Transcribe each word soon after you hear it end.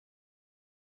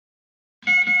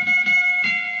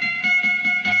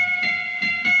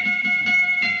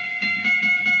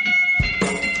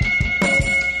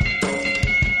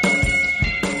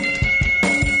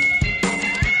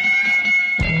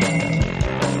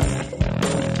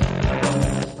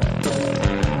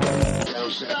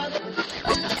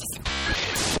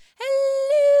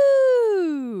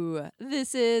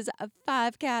This is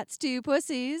Five Cats, Two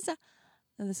Pussies.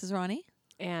 And this is Ronnie.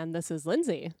 And this is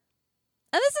Lindsay.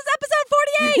 And this is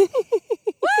episode 48.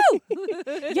 Woo!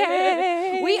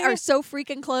 Yay! We are so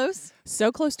freaking close.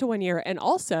 So close to 1 year and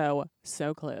also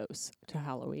so close to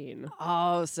Halloween.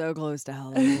 Oh, so close to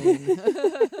Halloween.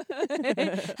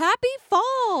 Happy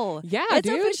fall. Yeah, it's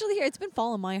dude. officially here. It's been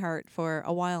fall in my heart for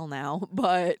a while now,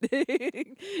 but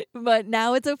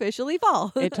now it's officially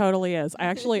fall. It totally is.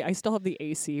 I still have the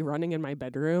AC running in my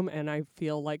bedroom and I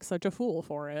feel like such a fool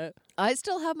for it. I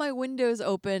still have my windows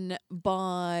open,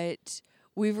 but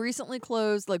we've recently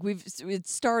closed,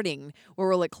 it's starting where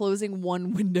we're like closing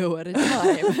one window at a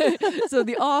time. So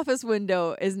the office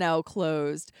window is now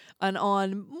closed, and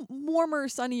on warmer,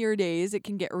 sunnier days it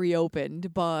can get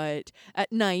reopened, but at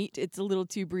night it's a little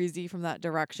too breezy from that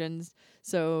direction.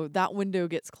 So that window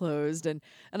gets closed, and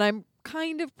I'm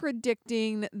kind of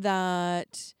predicting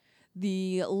that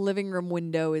the living room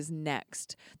window is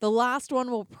next. The last one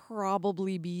will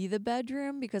probably be the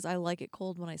bedroom because I like it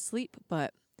cold when I sleep,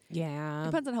 but Yeah.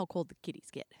 depends on how cold the kitties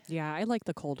get. Yeah, I like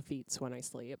the cold feet when I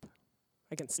sleep.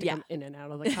 I can stick Yeah. them in and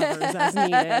out of the covers as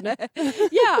needed.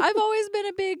 Yeah, I've always been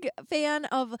a big fan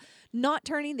of not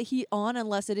turning the heat on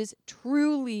unless it is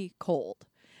truly cold.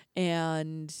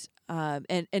 And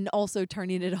also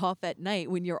turning it off at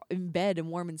night when you're in bed and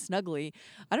warm and snuggly.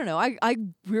 I don't know. I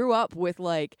grew up with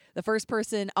like the first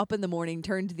person up in the morning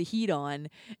turned the heat on,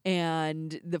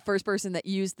 and the first person that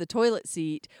used the toilet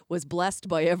seat was blessed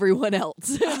by everyone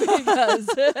else because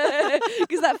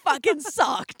that fucking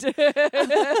sucked.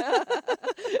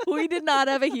 We did not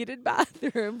have a heated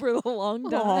bathroom for a long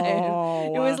time.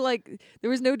 Oh. It was like there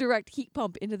was no direct heat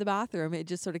pump into the bathroom. It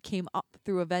just sort of came up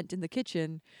through a vent in the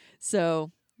kitchen.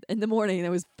 So in the morning, it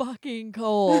was fucking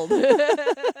cold.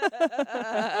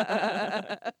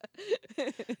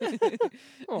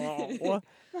 Oh.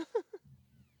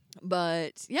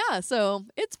 But yeah, so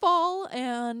it's fall,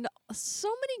 and so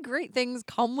many great things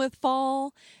come with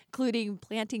fall, including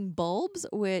planting bulbs,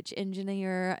 which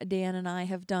engineer Dan and I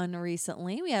have done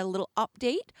recently. We had a little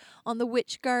update on the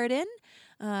witch garden.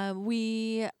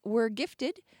 We were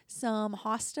gifted some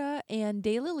hosta and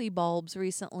daylily bulbs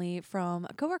recently from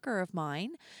a coworker of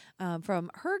mine,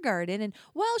 from her garden. And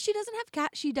while she doesn't have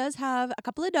cats, she does have a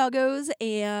couple of doggos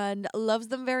and loves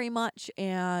them very much,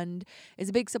 and is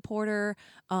a big supporter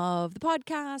of the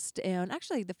podcast. And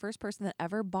actually the first person that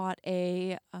ever bought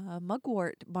a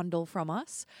mugwort bundle from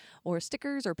us, or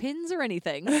stickers or pins or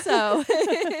anything. So,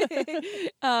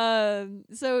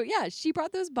 so yeah, she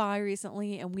brought those by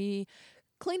recently, and we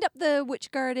cleaned up the witch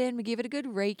garden. We gave it a good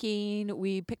raking.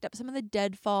 We picked up some of the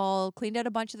deadfall, cleaned out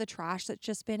a bunch of the trash that's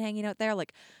just been hanging out there,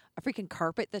 like a freaking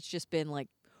carpet that's just been like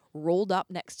rolled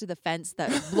up next to the fence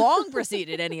that long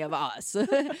preceded any of us.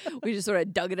 We just sort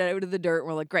of dug it out of the dirt, and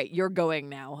we're like, great, you're going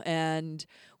now. And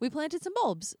we planted some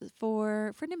bulbs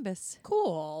for Nimbus.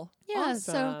 Cool. Yeah,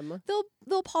 Awesome. so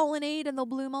they'll pollinate and they'll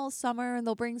bloom all summer, and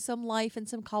they'll bring some life and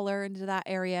some color into that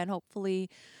area, and hopefully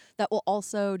that will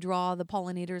also draw the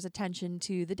pollinators' attention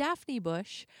to the Daphne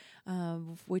bush,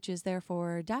 which is there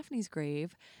for Daphne's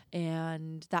grave,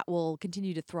 and that will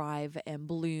continue to thrive and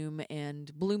bloom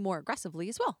more aggressively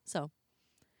as well. So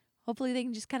hopefully they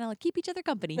can just kind of like keep each other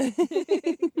company.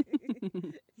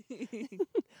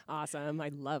 Awesome. I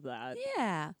love that.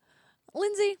 Yeah.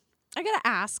 Lindsay, I got to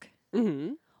ask,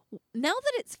 Mm-hmm. now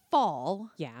that it's fall,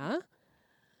 Yeah.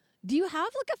 do you have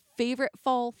like a favorite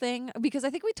fall thing? Because I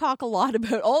think we talk a lot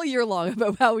about all year long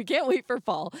about how we can't wait for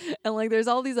fall. And like there's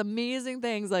all these amazing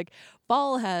things, like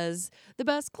fall has the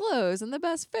best clothes and the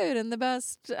best food and the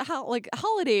best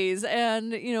holidays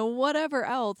and, you know, whatever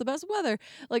else, the best weather.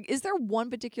 Like, is there one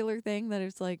particular thing that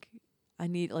is like, I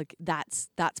need, like, that's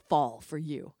fall for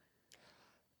you?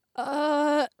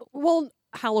 Well,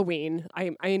 Halloween.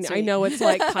 I Sweet. know it's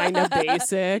like kind of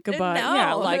basic, but yeah,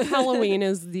 No. like Halloween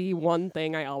is the one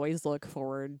thing I always look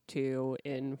forward to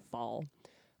in fall.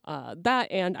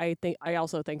 That, and I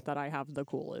also think that I have the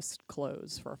coolest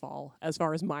clothes for fall as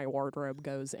far as my wardrobe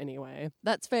goes anyway.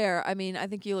 That's fair. I mean, I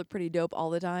think you look pretty dope all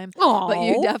the time. Oh, But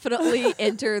you definitely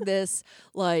enter this,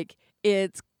 like,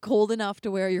 it's cold enough to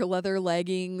wear your leather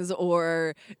leggings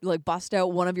or like bust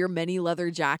out one of your many leather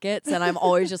jackets, and I'm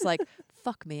always just like,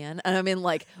 fuck, man. And I'm in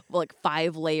like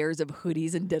 5 layers of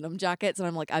hoodies and denim jackets, and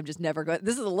I'm like, I'm just never going,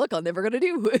 this is a look I'm never gonna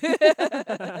do.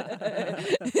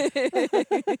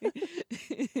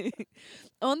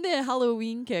 On the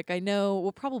Halloween kick, I know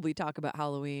we'll probably talk about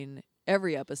Halloween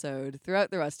every episode throughout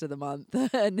the rest of the month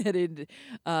and headed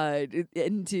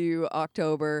into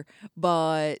October,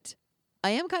 but I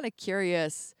am kind of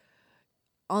curious,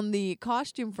 on the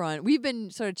costume front, we've been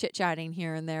sort of chit-chatting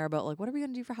here and there about like, what are we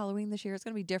going to do for Halloween this year? It's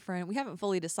going to be different. We haven't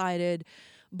fully decided,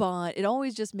 but it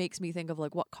always just makes me think of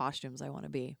like what costumes I want to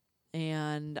be.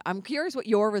 And I'm curious what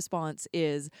your response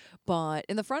is, but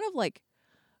in the front of like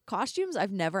costumes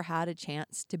I've never had a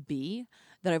chance to be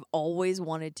that I've always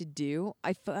wanted to do,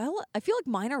 I feel like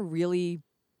mine are really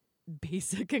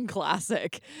basic and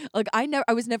classic. Like I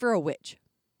was never a witch.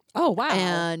 Oh, wow.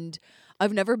 And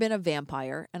I've never been a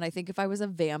vampire. And I think if I was a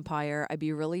vampire, I'd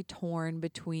be really torn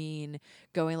between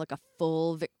going like a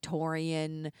full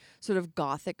Victorian sort of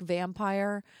gothic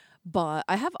vampire. But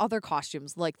I have other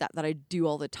costumes like that I do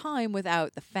all the time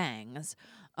without the fangs.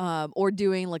 Or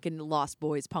doing like a Lost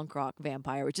Boys punk rock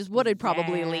vampire, which is what I'd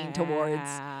probably lean towards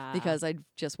because I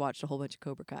just watched a whole bunch of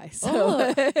Cobra Kai.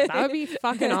 So that would be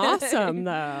fucking awesome,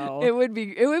 though. It would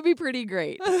be pretty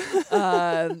great.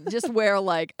 Just wear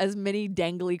like as many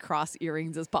dangly cross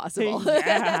earrings as possible.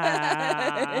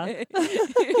 Yeah.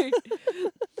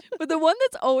 But the one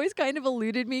that's always kind of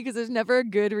eluded me because there's never a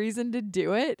good reason to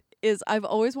do it is I've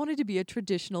always wanted to be a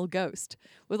traditional ghost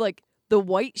with like the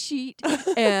white sheet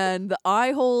and the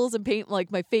eye holes and paint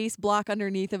like my face black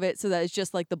underneath of it so that it's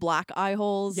just like the black eye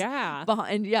holes. Yeah.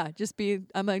 Behind, just be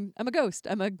I'm a ghost.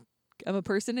 I'm a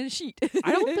person in a sheet.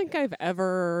 I don't think I've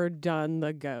ever done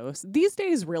the ghost. These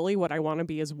days, really, what I want to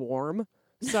be is warm.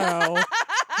 So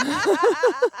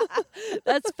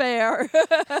that's fair.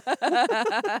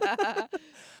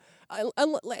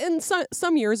 In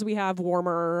some years, we have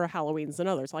warmer Halloweens than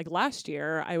others. Like last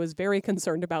year, I was very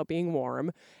concerned about being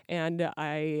warm, and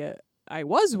I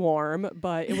was warm,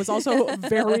 but it was also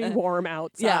very warm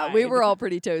outside. Yeah, we were all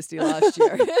pretty toasty last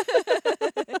year.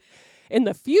 In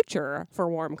the future, for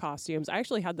warm costumes, I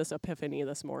actually had this epiphany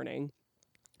this morning.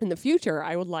 In the future,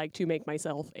 I would like to make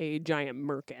myself a giant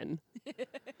merkin.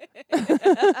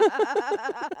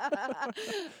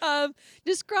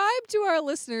 Describe to our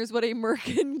listeners what a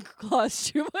merkin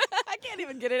costume. I can't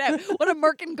even get it out. What a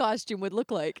merkin costume would look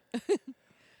like.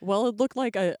 Well, it looked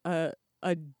like a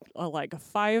like a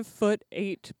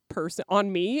 5'8" person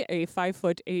on me, a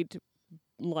 5'8"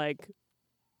 like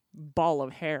ball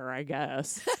of hair, I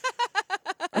guess,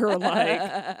 or like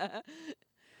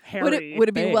hairy. Would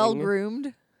it be thing. well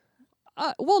groomed?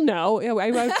 Well, no.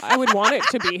 I would want it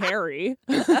to be hairy.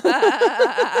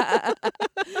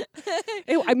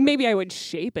 Maybe I would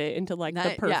shape it into like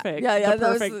the perfect, the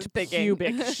perfect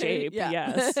pubic shape.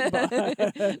 Yes, but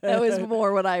that was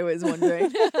more what I was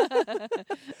wondering.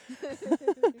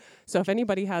 So if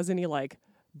anybody has any like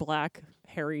black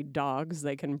hairy dogs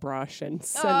they can brush and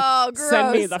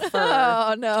send me the fur.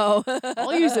 Oh no.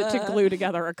 I'll use it to glue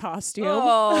together a costume.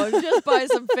 Oh, just buy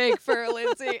some fake fur,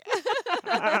 Lindsay.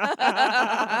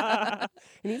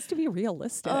 It needs to be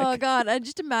realistic. Oh God, I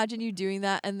just imagine you doing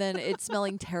that and then it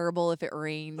smelling terrible if it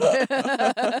rained.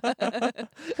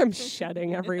 I'm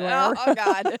shedding everywhere. Oh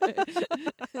God.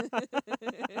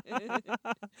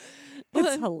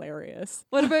 It's hilarious.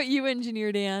 What about you,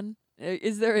 Engineer Dan?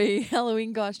 Is there a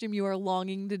Halloween costume you are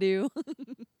longing to do?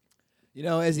 You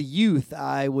know, as a youth,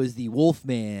 I was the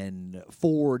Wolfman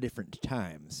 4 different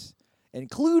times,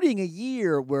 including a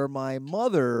year where my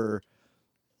mother,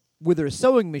 with her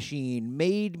sewing machine,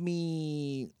 made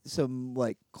me some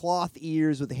like cloth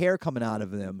ears with hair coming out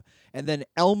of them, and then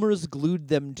Elmer's glued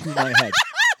them to my head.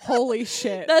 Holy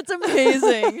shit. That's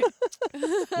amazing.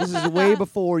 This is way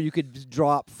before you could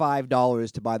drop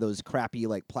 $5 to buy those crappy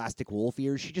like plastic wolf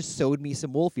ears. She just sewed me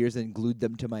some wolf ears and glued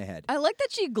them to my head. I like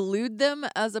that she glued them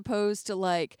as opposed to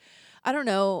like, I don't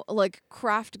know, like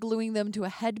craft gluing them to a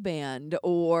headband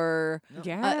or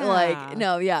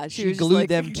Yeah. She glued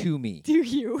them to me. To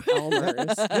you.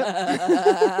 Elmer's.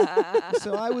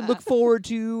 So I would look forward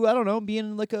to, I don't know,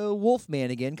 being like a wolf man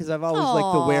again because I've always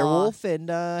liked the werewolf and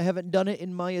I haven't done it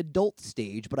in my adult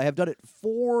stage, but I have done it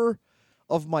 4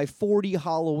 of my 40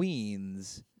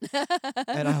 Halloweens.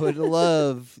 And I would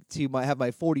love to have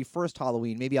my 41st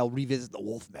Halloween. Maybe I'll revisit the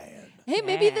Wolfman. Hey,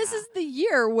 maybe this is the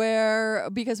year where,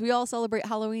 because we all celebrate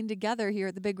Halloween together here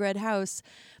at the Big Red House,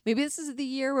 maybe this is the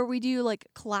year where we do like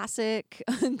classic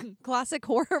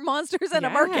horror monsters and a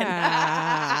merkin.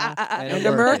 And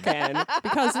a merkin.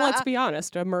 Because let's be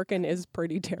honest, a merkin is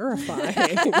pretty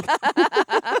terrifying.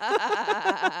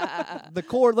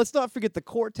 Let's not forget the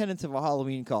core tenets of a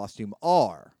Halloween costume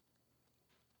are,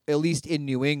 at least in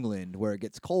New England, where it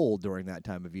gets cold during that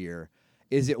time of year,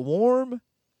 is it warm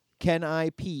Can I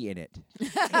pee in it?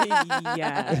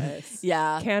 Yes.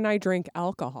 Yeah. Can I drink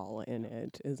alcohol in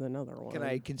it is another one. Can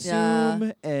I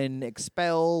consume and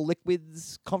expel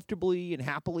liquids comfortably and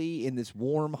happily in this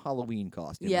warm Halloween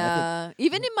costume? And I think Yeah.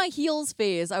 Even in my heels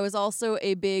phase, I was also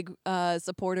a big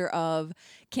supporter of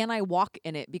can I walk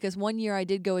in it? Because one year I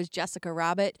did go as Jessica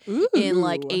Rabbit in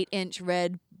like Ooh. 8-inch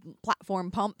red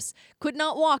platform pumps. Could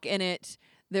not walk in it.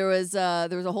 There was a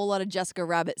whole lot of Jessica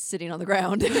Rabbit sitting on the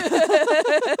ground. And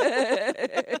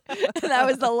that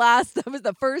was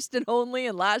the first and only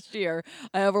and last year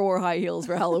I ever wore high heels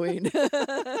for Halloween.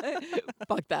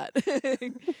 Fuck that.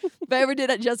 If I ever did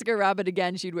at Jessica Rabbit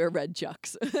again, she'd wear red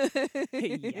Chucks.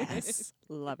 Yes.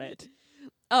 Love it.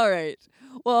 All right.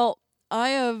 Well, I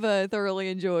have thoroughly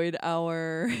enjoyed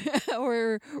our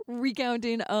our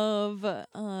recounting of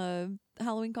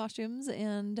Halloween costumes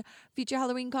and future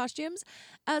Halloween costumes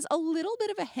as a little bit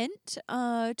of a hint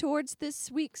towards this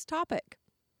week's topic.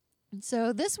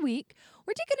 So this week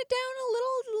we're taking it down a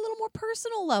little more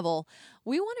personal level.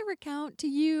 We want to recount to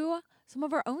you some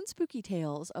of our own spooky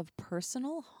tales of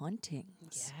personal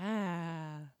hauntings.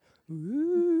 Yeah.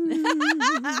 Ooh.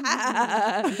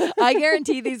 I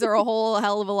guarantee these are a whole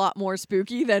hell of a lot more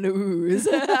spooky than oohs.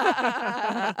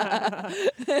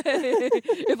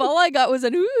 If all I got was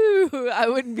an ooh, I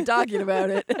wouldn't be talking about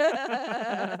it.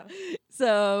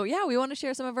 So yeah, we want to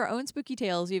share some of our own spooky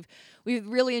tales. We've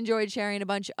really enjoyed sharing a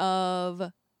bunch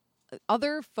of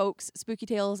other folks' spooky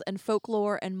tales and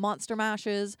folklore and monster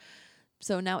mashes.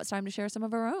 So now it's time to share some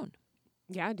of our own.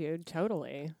 Yeah, dude,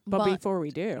 totally. But But- before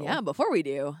we do, Yeah, before we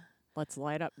do. let's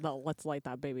light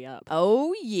that baby up.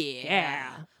 Oh yeah.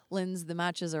 Yeah. Linz, the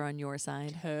matches are on your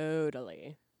side.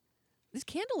 Totally. This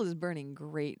candle is burning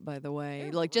great, by the way.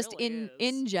 It Like just really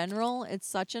in general, it's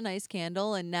such a nice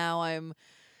candle, and now I'm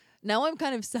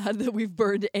kind of sad that we've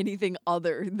burned anything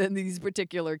other than these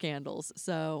particular candles.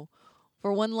 So,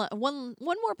 for one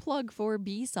more plug for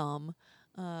BSOM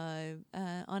on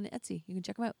Etsy, you can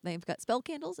check them out. They've got spell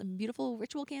candles and beautiful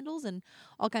ritual candles and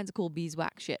all kinds of cool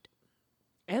beeswax shit.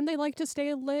 And they like to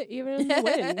stay lit even in the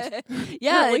wind.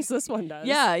 Yeah, At least this one does.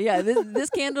 Yeah. This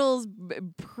candle's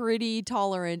pretty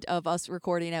tolerant of us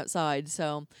recording outside.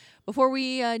 So before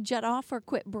we jet off for a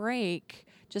quick break,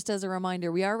 just as a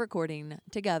reminder, we are recording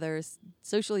together,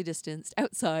 socially distanced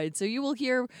outside. So you will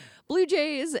hear blue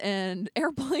jays and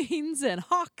airplanes and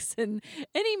hawks and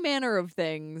any manner of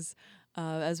things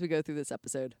as we go through this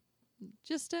episode.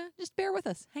 Just bear with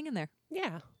us. Hang in there.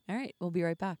 Yeah. All right, we'll be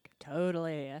right back.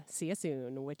 Totally. See you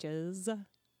soon, witches.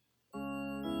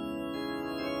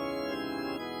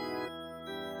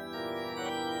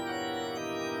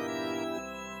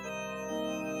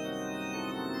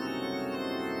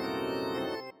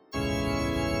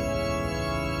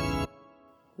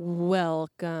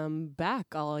 Welcome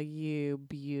back, all you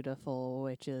beautiful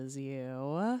witches,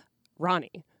 you.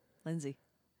 Ronnie, Lindsay.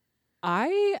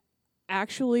 I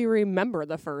actually remember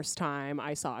the first time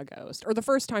I saw a ghost, or the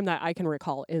first time that I can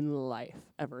recall in life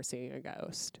ever seeing a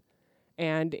ghost.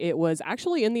 And it was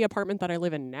actually in the apartment that I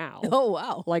live in now. Oh,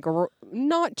 wow. Like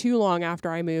not too long after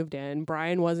I moved in.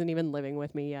 Brian wasn't even living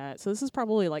with me yet. So this is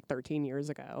probably like 13 years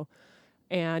ago.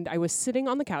 And I was sitting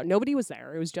on the couch. Nobody was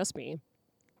there. It was just me.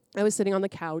 I was sitting on the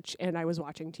couch and I was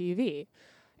watching TV.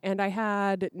 And I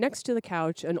had next to the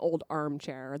couch an old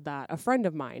armchair that a friend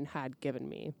of mine had given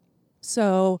me.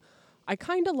 So I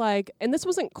kind of and this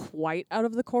wasn't quite out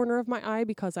of the corner of my eye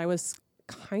because I was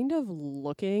kind of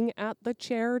looking at the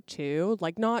chair too,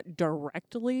 like not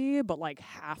directly, but like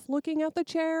half looking at the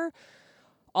chair.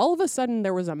 All of a sudden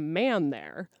there was a man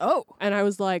there. Oh. And I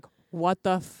was like, what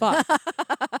the fuck?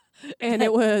 And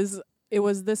it was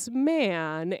this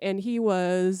man, and he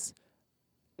was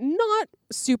not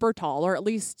super tall, or at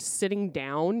least sitting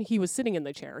down. He was sitting in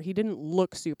the chair. He didn't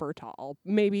look super tall.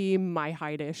 Maybe my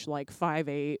height-ish, like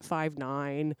 5'8",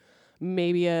 5'9",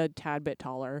 maybe a tad bit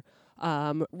taller.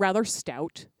 Rather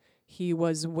stout. He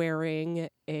was wearing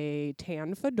a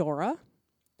tan fedora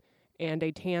and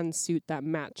a tan suit that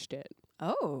matched it.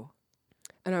 Oh.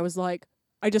 And I was like,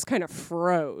 I just kind of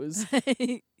froze.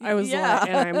 I was Yeah. like,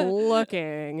 and I'm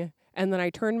looking. And then I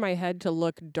turned my head to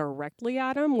look directly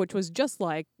at him, which was just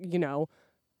like,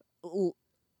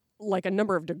 like a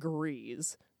number of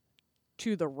degrees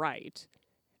to the right.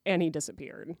 And he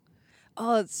disappeared.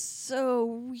 Oh, it's so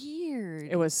weird.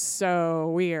 It was so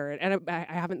weird. And I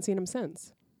haven't seen him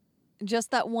since.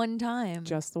 Just that one time.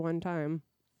 Just the one time.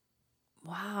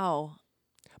 Wow.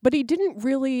 But he didn't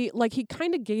really, he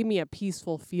kind of gave me a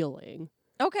peaceful feeling.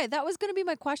 Okay, that was going to be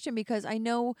my question because I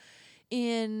know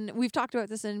we've talked about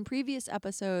this in previous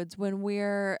episodes when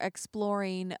we're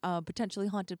exploring potentially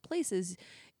haunted places.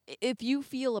 if you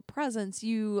feel a presence,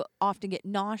 you often get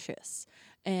nauseous.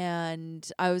 And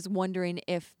I was wondering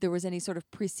if there was any sort of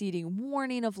preceding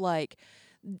warning of like,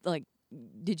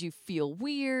 did you feel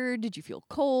weird? Did you feel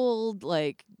cold?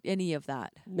 Like any of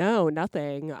that? No,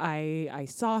 nothing. I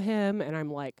saw him and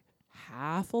I'm like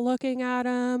half looking at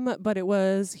him, but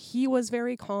he was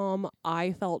very calm.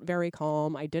 I felt very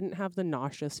calm. I didn't have the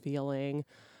nauseous feeling,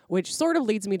 which sort of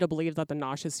leads me to believe that the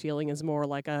nauseous feeling is more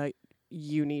like a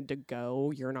you need to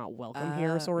go, you're not welcome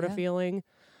here sort of Yeah. feeling.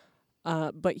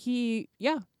 But he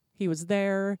was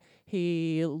there.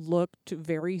 He looked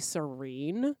very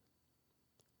serene,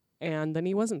 and then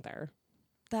he wasn't there.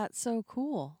 That's so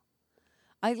cool.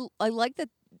 I like that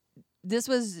this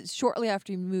was shortly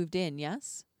after you moved in,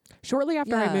 yes? Shortly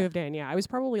after I Yeah. moved in, I was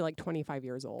probably like 25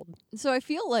 years old. So I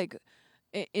feel like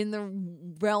in the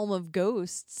realm of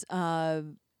ghosts,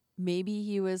 maybe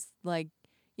he was like,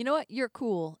 you know what, you're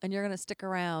cool and you're going to stick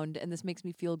around and this makes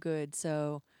me feel good.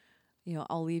 So,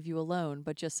 I'll leave you alone.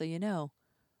 But just so you know,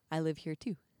 I live here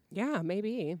too. Yeah,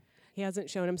 maybe. He hasn't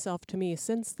shown himself to me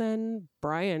since then.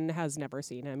 Brian has never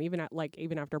seen him. Even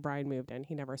after Brian moved in,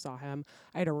 he never saw him.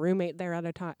 I had a roommate there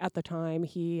at the time.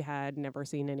 He had never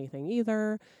seen anything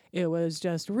either. It was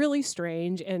just really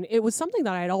strange, and it was something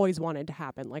that I'd always wanted to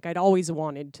happen. Like I'd always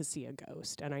wanted to see a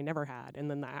ghost, and I never had. And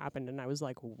then that happened, and I was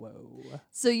like, "Whoa!"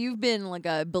 So you've been like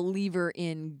a believer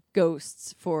in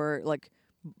ghosts for like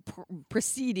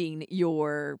preceding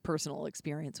your personal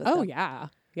experience with Oh them.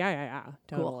 yeah,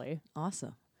 totally. Cool.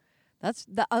 Awesome.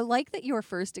 I like that your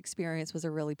first experience was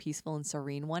a really peaceful and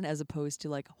serene one as opposed to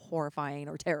like horrifying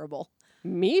or terrible.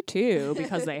 Me too,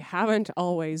 because they haven't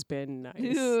always been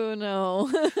nice. Oh no.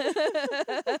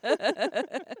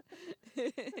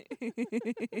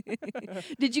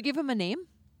 Did you give him a name?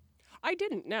 I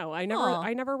didn't know. I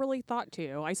Aw. never really thought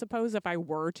to. I suppose if I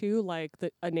were to, like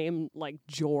a name like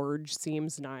George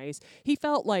seems nice. He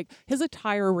felt like his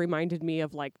attire reminded me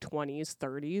of like 20s,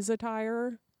 30s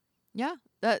attire. Yeah.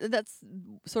 That's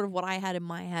sort of what I had in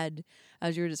my head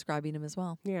as you were describing him as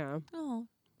well. Yeah. Oh.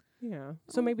 Yeah.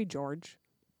 So maybe George.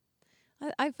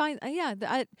 I find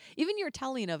even your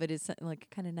telling of it is like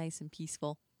kind of nice and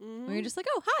peaceful. Where you're just like,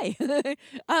 "Oh, hi."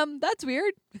 That's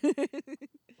weird.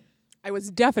 I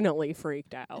was definitely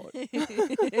freaked out.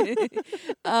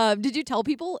 Did you tell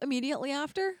people immediately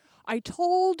after? I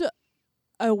told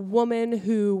a woman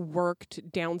who worked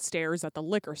downstairs at the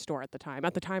liquor store at the time.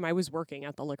 At the time, I was working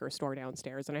at the liquor store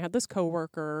downstairs, and I had this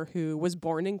coworker who was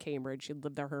born in Cambridge. She'd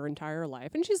lived there her entire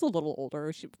life, and she's a little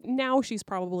older. Now she's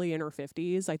probably in her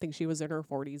 50s. I think she was in her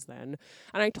 40s then.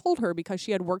 And I told her because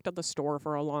she had worked at the store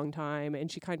for a long time,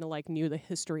 and she kind of like knew the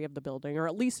history of the building, or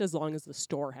at least as long as the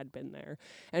store had been there.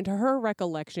 And to her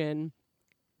recollection,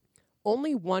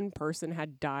 only one person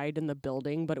had died in the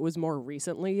building, but it was more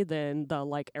recently than the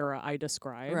like era I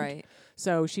described. Right.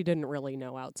 So she didn't really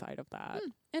know outside of that.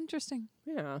 Interesting.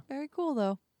 Yeah. Very cool,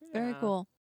 though. Very Yeah. cool.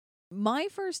 My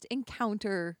first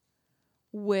encounter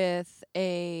with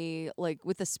a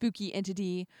spooky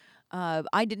entity,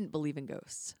 I didn't believe in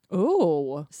ghosts.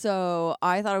 Oh. So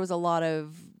I thought it was a lot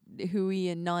of hooey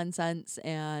and nonsense,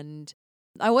 and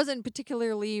I wasn't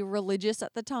particularly religious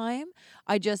at the time.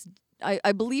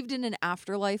 I believed in an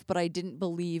afterlife, but I didn't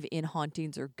believe in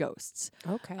hauntings or ghosts.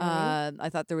 Okay. I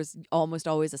thought there was almost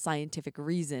always a scientific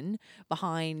reason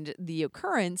behind the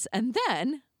occurrence, and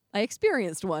then I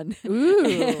experienced one. Ooh.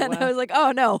 And I was like,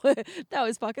 oh no, that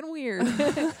was fucking weird.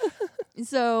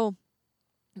 So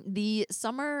the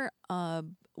summer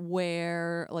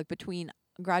where like between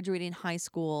graduating high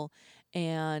school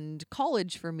and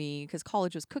college for me, because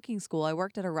college was cooking school, I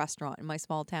worked at a restaurant in my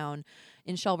small town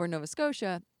in Shelburne, Nova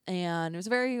Scotia. And it was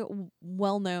a very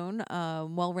well-known,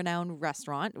 well-renowned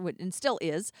restaurant, and still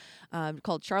is,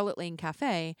 called Charlotte Lane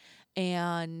Cafe.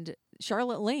 And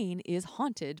Charlotte Lane is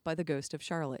haunted by the ghost of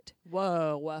Charlotte.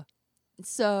 Whoa.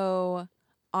 So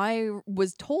I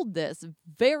was told this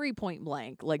very point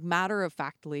blank, like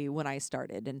matter-of-factly when I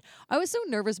started. And I was so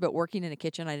nervous about working in a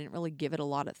kitchen, I didn't really give it a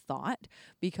lot of thought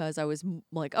because I was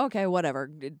like, okay,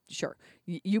 whatever, sure.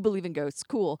 You believe in ghosts,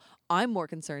 cool. I'm more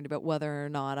concerned about whether or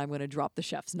not I'm going to drop the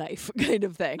chef's knife kind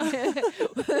of thing.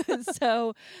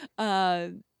 So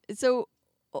I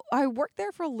worked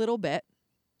there for a little bit.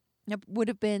 I would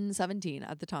have been 17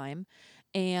 at the time.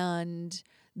 And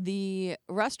the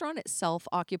restaurant itself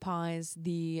occupies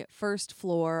the first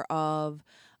floor of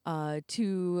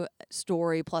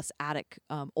 2-story plus attic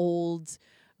old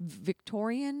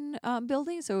Victorian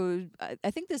building. So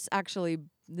I think this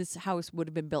house would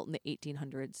have been built in the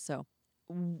 1800s. So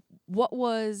what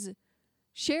was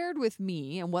shared with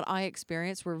me and what I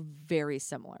experienced were very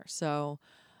similar. So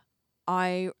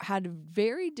I had a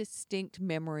very distinct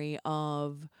memory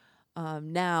of,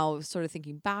 now sort of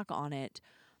thinking back on it,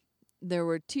 there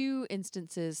were 3,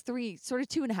 sort of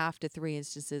 2.5 to 3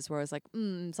 instances where I was like,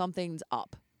 something's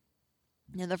up.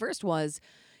 And the first was,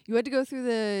 you had to go through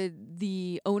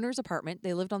the owner's apartment.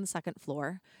 They lived on the second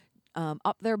floor,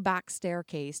 up their back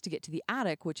staircase to get to the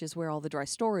attic, which is where all the dry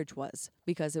storage was,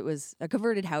 because it was a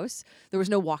converted house. There was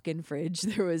no walk-in fridge.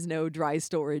 There was no dry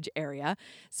storage area.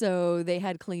 So they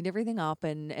had cleaned everything up,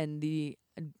 and the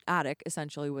attic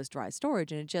essentially was dry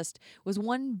storage. And it just was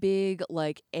one big,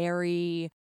 like,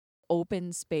 airy,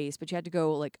 open space, but you had to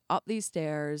go, like, up these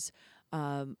stairs,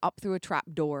 up through a trap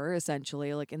door,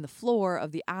 essentially, like in the floor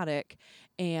of the attic.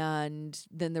 And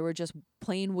then there were just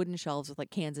plain wooden shelves with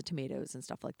like cans of tomatoes and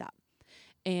stuff like that.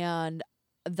 And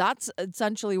that's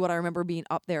essentially what I remember being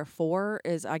up there for.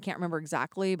 Is I can't remember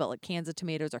exactly, but like cans of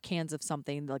tomatoes or cans of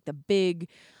something, like the big,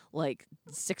 like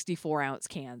 64-ounce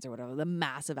cans or whatever, the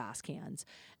massive ass cans.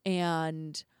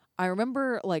 And I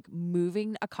remember like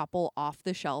moving a couple off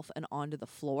the shelf and onto the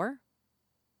floor.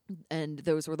 And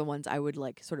those were the ones I would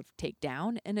like sort of take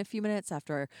down in a few minutes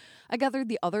after I gathered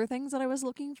the other things that I was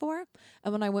looking for.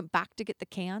 And when I went back to get the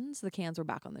cans were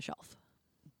back on the shelf.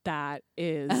 That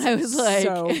is And I was like,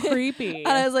 so creepy. And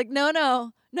I was like,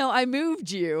 no, I moved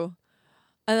you.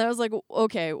 And I was like,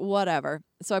 okay, whatever.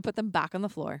 So I put them back on the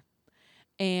floor.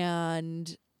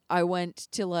 And I went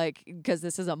to like, because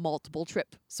this is a multiple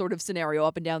trip sort of scenario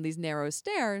up and down these narrow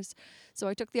stairs. So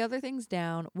I took the other things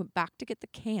down, went back to get the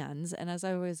cans. And as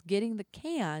I was getting the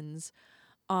cans,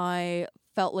 I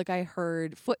felt like I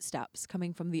heard footsteps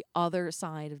coming from the other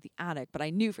side of the attic. But I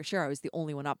knew for sure I was the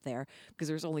only one up there because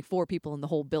there was only 4 people in the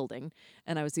whole building.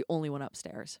 And I was the only one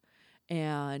upstairs.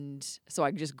 And so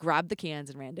I just grabbed the cans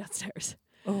and ran downstairs.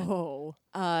 Oh.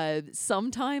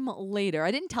 Sometime later,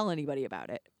 I didn't tell anybody about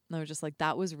it. I was just like,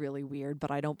 that was really weird,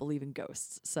 but I don't believe in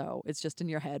ghosts. So it's just in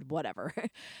your head, whatever.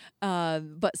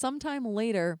 But sometime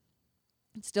later,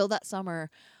 still that summer,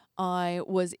 I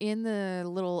was in the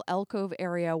little alcove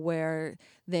area where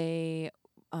they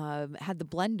had the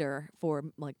blender for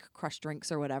like crushed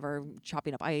drinks or whatever,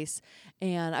 chopping up ice.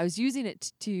 And I was using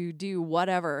it to do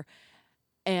whatever.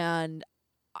 And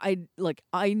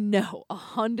I know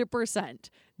 100%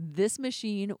 this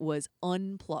machine was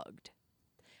unplugged.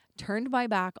 Turned my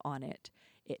back on it.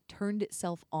 It turned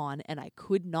itself on and I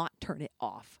could not turn it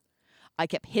off. I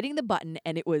kept hitting the button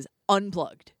and it was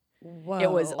unplugged. Whoa. It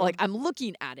was like, I'm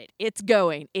looking at it. It's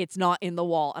going. It's not in the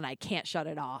wall and I can't shut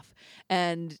it off.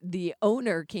 And the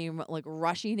owner came like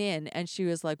rushing in and she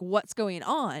was like, what's going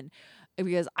on?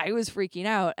 Because I was freaking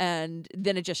out, and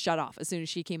then it just shut off as soon as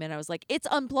she came in. I was like, it's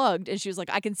unplugged. And she was like,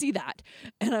 I can see that.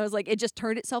 And I was like, it just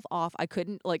turned itself off. I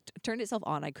couldn't turn itself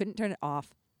on. I couldn't turn it off.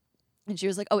 And she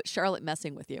was like, oh, it's Charlotte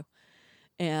messing with you.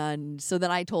 And so then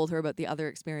I told her about the other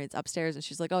experience upstairs, and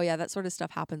she's like, oh yeah, that sort of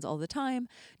stuff happens all the time.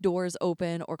 Doors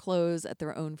open or close at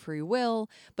their own free will,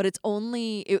 but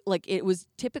it was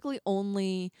typically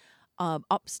only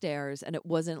upstairs, and it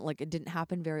wasn't like, it didn't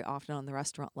happen very often on the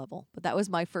restaurant level. But that was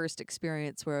my first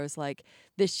experience where I was like,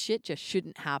 this shit just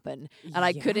shouldn't happen. And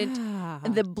I couldn't,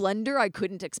 and the blender I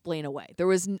couldn't explain away. There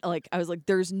was I was like,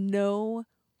 there's no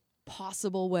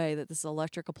possible way that this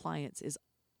electric appliance is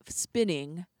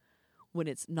spinning when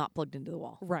it's not plugged into the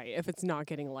wall. Right, if it's not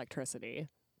getting electricity.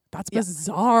 That's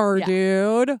bizarre,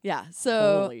 dude. Yeah,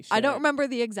 so Holy shit. I don't remember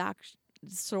the exact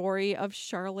story of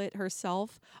Charlotte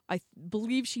herself. I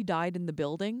believe she died in the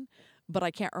building, but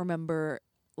I can't remember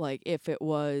like if it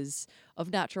was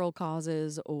of natural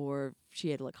causes or she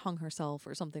had like hung herself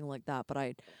or something like that. But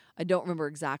I don't remember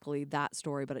exactly that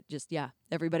story, but it just,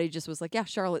 everybody just was like, yeah,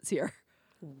 Charlotte's here.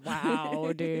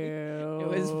 Wow, dude. It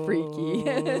was freaky.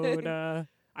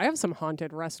 I have some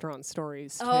haunted restaurant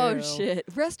stories too. Oh shit.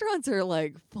 Restaurants are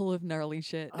like full of gnarly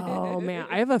shit. Oh man,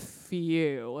 I have a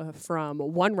few from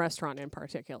one restaurant in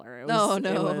particular. It was, Oh,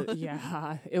 no.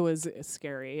 It was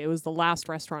scary. It was the last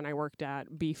restaurant I worked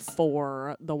at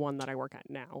before the one that I work at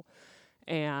now.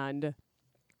 And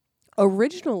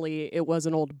originally it was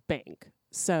an old bank.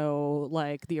 So,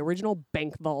 like, the original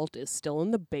bank vault is still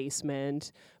in the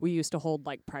basement. We used to hold,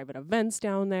 like, private events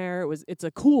down there. It's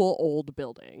a cool old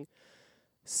building.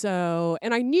 So,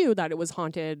 and I knew that it was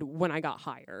haunted when I got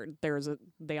hired.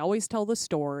 They always tell the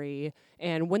story.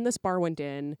 And when this bar went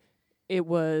in, it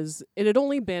had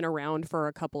only been around for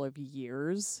a couple of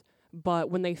years. But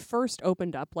when they first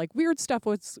opened up, like, weird stuff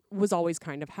was always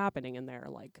kind of happening in there.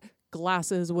 Like,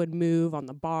 glasses would move on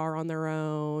the bar on their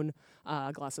own.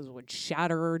 Glasses would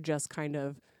shatter just kind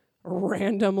of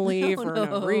randomly for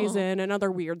no reason. And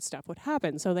other weird stuff would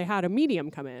happen. So they had a medium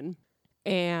come in.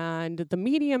 And the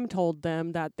medium told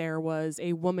them that there was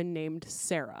a woman named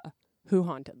Sarah who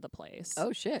haunted the place.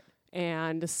 Oh, shit.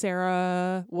 And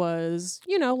Sarah was,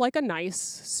 you know, like a nice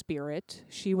spirit.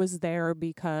 She was there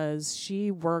because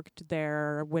she worked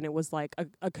there when it was like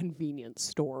a convenience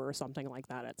store or something like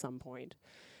that at some point.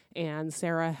 And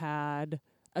Sarah had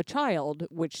a child,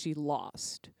 which she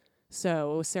lost.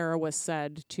 So Sarah was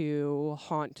said to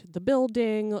haunt the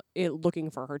building looking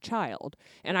for her child.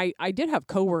 And I did have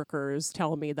coworkers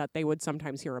tell me that they would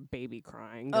sometimes hear a baby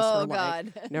crying just for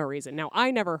God. like no reason. Now,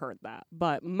 I never heard that,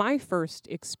 but my first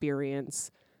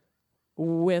experience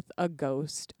with a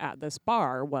ghost at this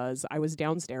bar was I was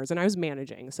downstairs and I was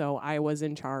managing. So I was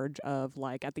in charge of,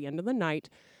 like, at the end of the night,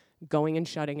 going and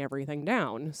shutting everything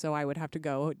down. So I would have to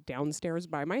go downstairs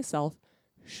by myself,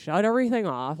 shut everything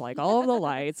off, like all of the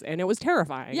lights, and it was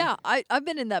terrifying. Yeah, I've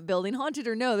been in that building, haunted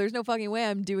or no. There's no fucking way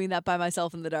I'm doing that by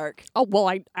myself in the dark. Oh, well,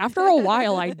 after a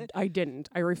while, I didn't.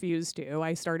 I refused to.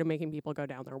 I started making people go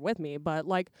down there with me. But,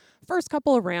 like, first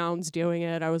couple of rounds doing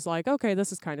it, I was like, okay,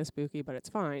 this is kind of spooky, but it's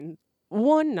fine.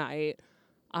 One night,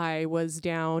 I was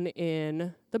down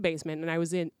in the basement, and I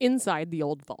was inside the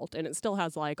old vault, and it still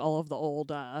has, like, all of the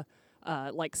old,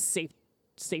 like,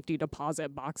 safety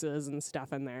deposit boxes and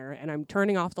stuff in there, and I'm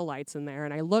turning off the lights in there,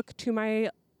 and I look to my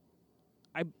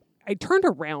I turned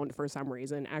around for some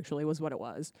reason, actually was what it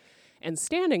was, and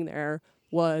standing there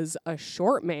was a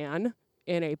short man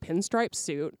in a pinstripe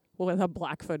suit with a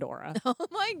black fedora. Oh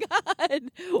my God.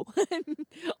 When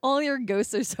all your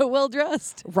ghosts are so well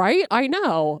dressed. Right? I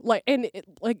know. Like, and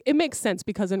it makes sense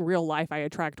because in real life I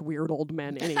attract weird old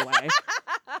men anyway.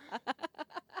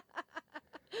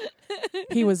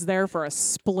 He was there for a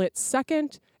split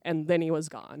second, and then he was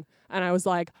gone. And I was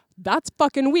like, that's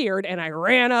fucking weird, and I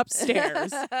ran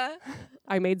upstairs.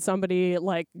 I made somebody,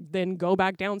 like, then go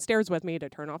back downstairs with me to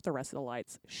turn off the rest of the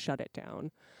lights, shut it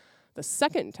down. The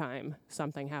second time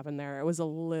something happened there, it was a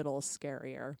little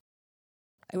scarier.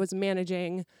 I was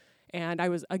managing, and I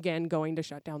was, again, going to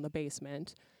shut down the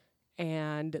basement.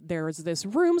 And there was this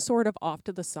room sort of off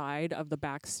to the side of the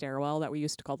back stairwell that we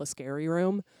used to call the scary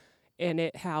room. And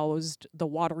it housed the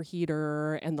water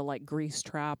heater and the, like, grease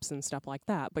traps and stuff like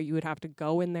that. But you would have to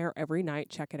go in there every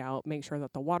night, check it out, make sure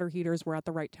that the water heaters were at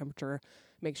the right temperature,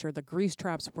 make sure the grease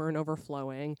traps weren't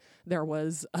overflowing. There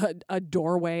was a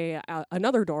doorway,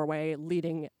 another doorway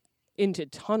leading into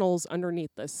tunnels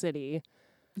underneath the city.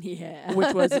 Yeah.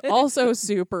 Which was also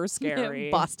super scary.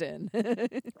 Boston.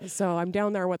 So I'm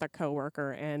down there with a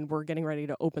coworker, and we're getting ready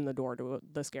to open the door to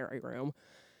the scary room.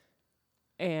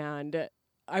 And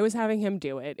I was having him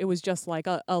do it. It was just like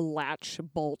a latch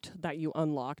bolt that you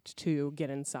unlocked to get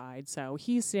inside. So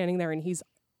he's standing there and he's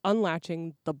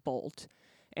unlatching the bolt,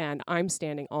 and I'm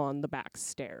standing on the back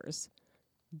stairs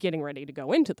getting ready to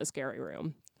go into the scary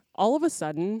room. All of a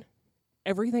sudden,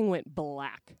 everything went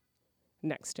black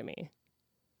next to me.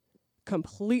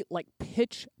 Complete, like,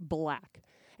 pitch black.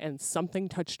 And something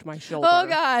touched my shoulder. Oh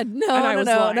God! No!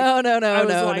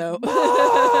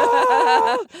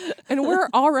 And we're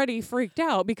already freaked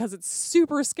out because it's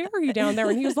super scary down there.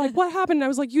 And he was like, "What happened?" And I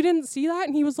was like, "You didn't see that?"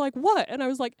 And he was like, "What?" And I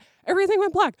was like, "Everything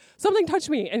went black. Something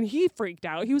touched me." And he freaked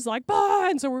out. He was like, "Bah!"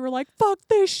 And so we were like, "Fuck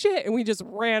this shit!" And we just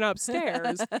ran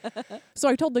upstairs. So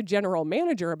I told the general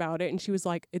manager about it, and she was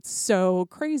like, "It's so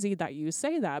crazy that you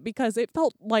say that," because it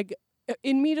felt like,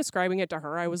 in me describing it to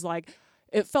her, I was like,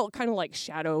 it felt kind of like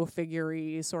shadow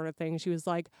figure-y sort of thing. She was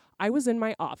like, I was in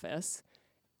my office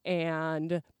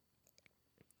and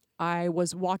I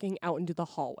was walking out into the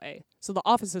hallway. So the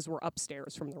offices were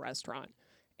upstairs from the restaurant.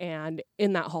 And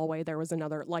in that hallway, there was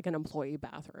another, like, an employee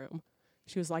bathroom.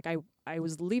 She was like, I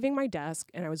was leaving my desk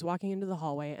and I was walking into the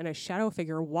hallway, and a shadow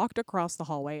figure walked across the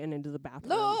hallway and into the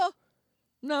bathroom.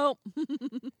 No.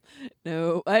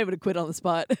 No, I would have quit on the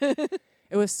spot.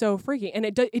 It was so freaky. And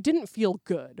it didn't feel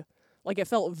good. Like, it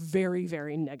felt very,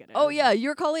 very negative. Oh, yeah,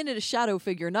 you're calling it a shadow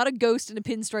figure, not a ghost in a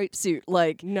pinstripe suit.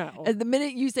 Like, no. The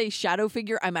minute you say shadow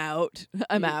figure, I'm out.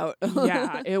 I'm out.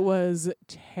 Yeah, it was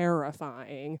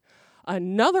terrifying.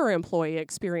 Another employee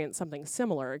experienced something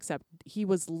similar, except he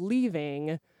was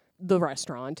leaving the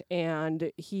restaurant,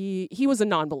 and he was a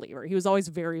non-believer. He was always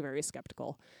very, very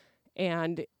skeptical.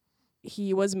 And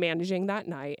he was managing that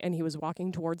night, and he was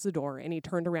walking towards the door, and he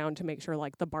turned around to make sure,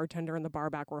 like, the bartender and the bar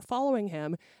back were following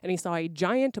him, and he saw a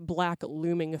giant black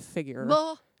looming figure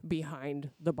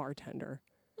behind the bartender.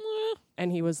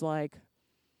 And he was like,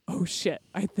 oh shit,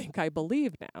 I think I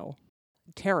believe now.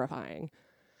 Terrifying.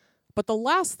 But the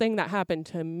last thing that happened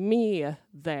to me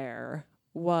there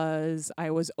was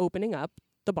I was opening up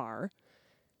the bar,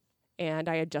 and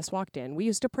I had just walked in. We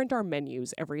used to print our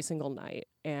menus every single night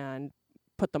and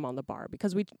put them on the bar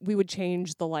because we would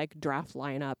change the, like, draft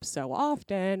lineup so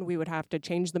often. We would have to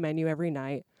change the menu every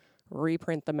night,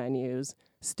 reprint the menus,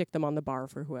 stick them on the bar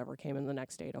for whoever came in the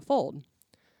next day to fold.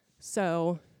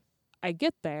 So I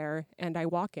get there and I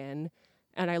walk in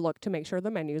and I look to make sure the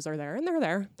menus are there, and they're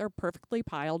there. They're perfectly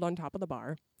piled on top of the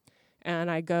bar. And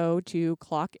I go to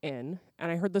clock in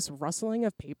and I heard this rustling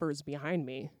of papers behind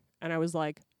me. And I was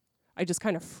like, I just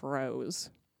kind of froze.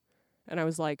 And I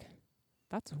was like,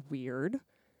 that's weird.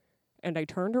 And I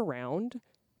turned around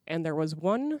and there was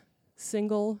one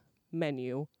single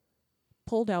menu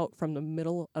pulled out from the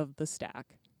middle of the stack.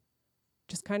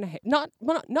 Just kind of not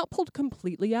pulled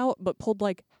completely out, but pulled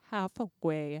like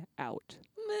halfway out.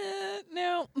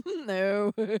 No,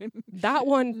 no. That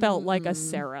one felt like a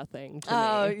Sarah thing to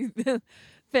me. Oh,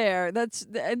 fair.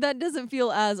 That doesn't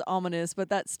feel as ominous, but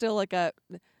that's still like that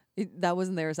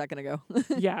wasn't there a second ago.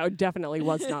 Yeah, it definitely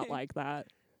was not like that.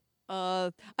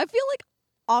 I feel like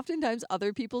oftentimes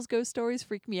other people's ghost stories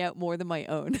freak me out more than my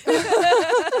own.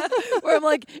 Where I'm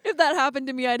like, if that happened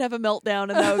to me, I'd have a meltdown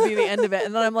and that would be the end of it.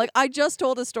 And then I'm like, I just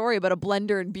told a story about a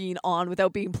blender and being on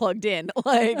without being plugged in.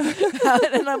 Like,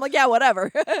 and I'm like, yeah, whatever.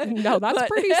 No, that's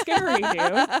pretty scary,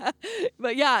 dude.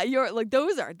 But yeah, you're like,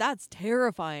 that's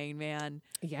terrifying, man.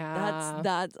 Yeah.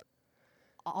 That's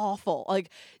awful. Like,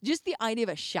 just the idea of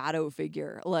a shadow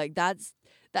figure, like that's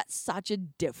such a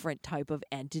different type of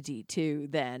entity too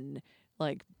than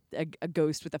like a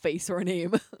ghost with a face or a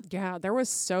name. Yeah, there was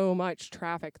so much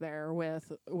traffic there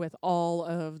with all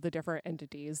of the different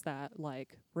entities that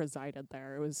like resided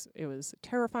there. It was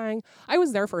terrifying. I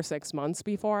was there for 6 months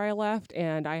before I left,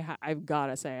 and I've got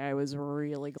to say I was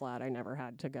really glad I never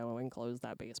had to go and close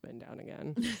that basement down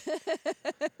again.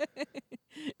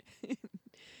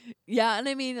 Yeah, and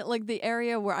I mean, like the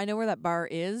area where I know where that bar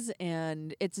is,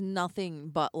 and it's nothing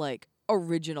but like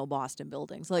original Boston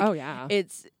buildings. Like, oh yeah,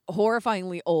 it's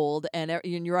horrifyingly old, and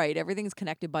you're right, everything's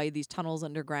connected by these tunnels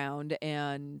underground.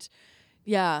 And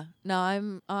yeah,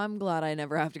 no, I'm glad I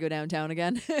never have to go downtown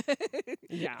again.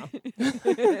 Yeah.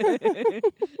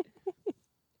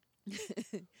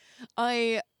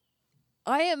 I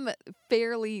am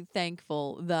fairly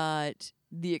thankful that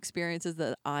the experiences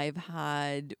that I've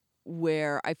had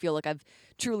where I feel like I've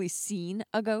truly seen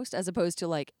a ghost as opposed to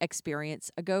like experience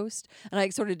a ghost. And I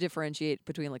sort of differentiate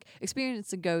between like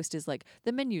experience a ghost is like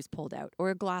the menu's pulled out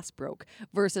or a glass broke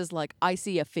versus like I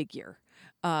see a figure.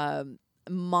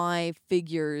 My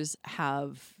figures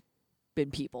have been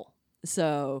people.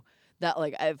 So that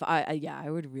like I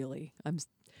would really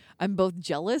I'm both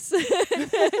jealous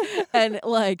and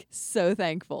like so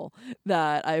thankful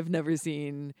that I've never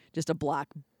seen just a black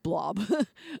blob.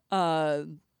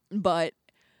 But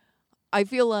I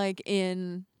feel like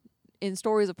in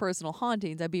stories of personal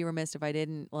hauntings, I'd be remiss if I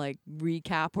didn't like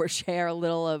recap or share a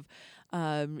little of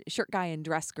Shirt Guy and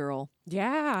Dress Girl.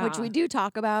 Yeah. Which we do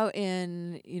talk about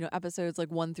in, episodes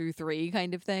like 1 through 3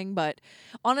 kind of thing. But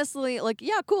honestly, like,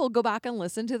 yeah, cool, go back and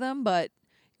listen to them. But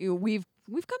we've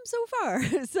come so far.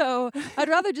 So I'd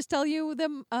rather just tell you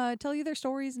their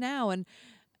stories now.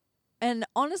 And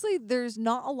honestly, there's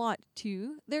not a lot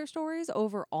to their stories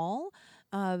overall.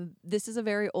 This is a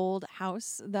very old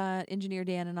house that Engineer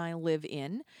Dan and I live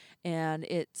in, and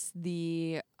it's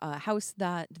the house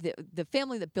that the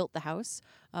family that built the house.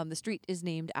 The street is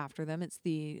named after them. It's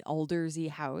the Aldersey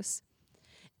house,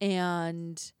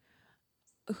 and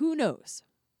who knows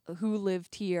who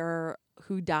lived here,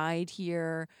 who died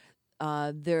here.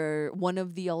 They're one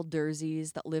of the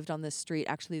Alderseys that lived on this street.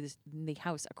 Actually, the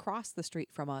house across the street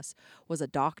from us was a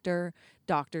doctor.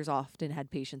 Doctors often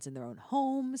had patients in their own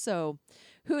home, so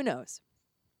who knows?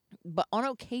 But on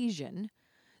occasion,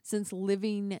 since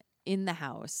living in the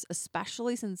house,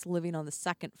 especially since living on the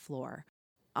second floor,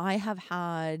 I have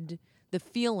had the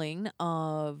feeling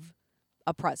of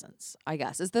a presence, I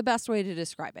guess, is the best way to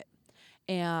describe it.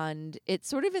 And it's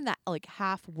sort of in that like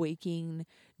half waking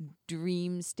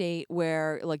dream state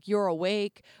where like you're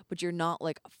awake, but you're not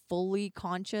like fully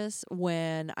conscious,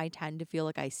 when I tend to feel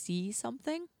like I see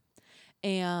something.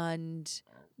 And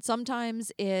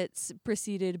sometimes it's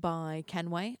preceded by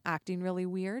Kenway acting really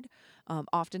weird.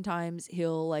 Oftentimes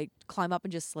he'll like climb up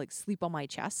and just like sleep on my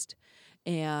chest,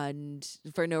 and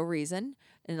for no reason,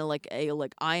 and like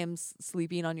I am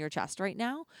sleeping on your chest right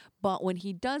now. But when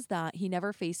he does that, he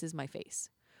never faces my face.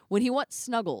 When he wants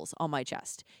snuggles on my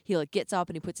chest, he like gets up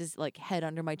and he puts his like head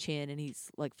under my chin and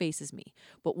he's like faces me.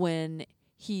 But when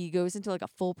he goes into like a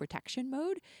full protection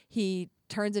mode, he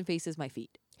turns and faces my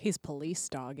feet. He's police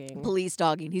dogging. Police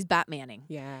dogging. He's Batmaning.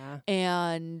 Yeah.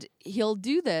 And he'll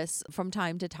do this from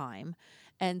time to time.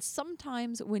 And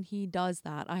sometimes when he does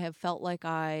that, I have felt like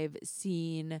I've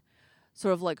seen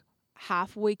sort of like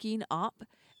half waking up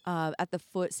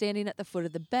standing at the foot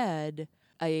of the bed,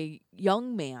 a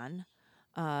young man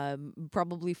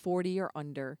probably 40 or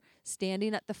under,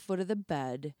 standing at the foot of the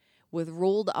bed with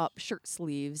rolled up shirt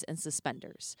sleeves and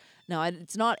suspenders. Now,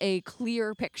 it's not a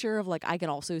clear picture of like I can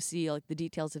also see like the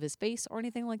details of his face or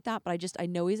anything like that, but I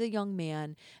know he's a young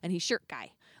man and he's shirt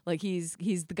guy. Like he's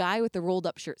the guy with the rolled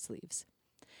up shirt sleeves.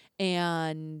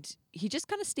 And he just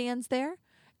kind of stands there.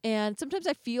 And sometimes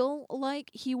I feel like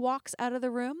he walks out of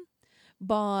the room,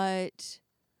 but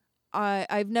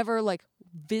I've never like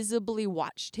visibly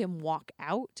watched him walk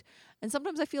out. And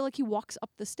sometimes I feel like he walks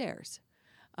up the stairs.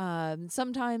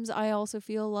 Sometimes I also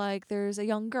feel like there's a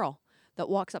young girl that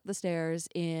walks up the stairs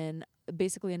in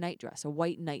basically a night dress, a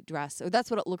white night dress. So that's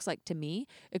what it looks like to me.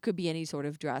 It could be any sort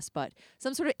of dress, but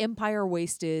some sort of empire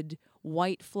waisted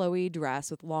white flowy dress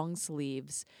with long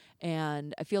sleeves.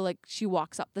 And I feel like she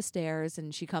walks up the stairs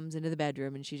and she comes into the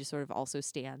bedroom and she just sort of also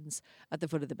stands at the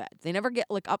foot of the bed. They never get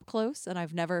like up close, and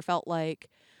I've never felt like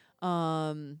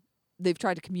they've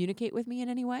tried to communicate with me in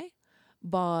any way.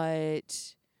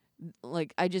 But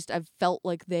like I've felt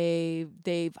like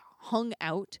they've hung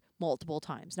out multiple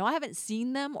times. Now I haven't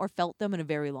seen them or felt them in a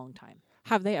very long time.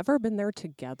 Have they ever been there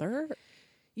together?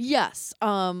 Yes.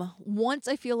 Once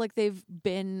I feel like they've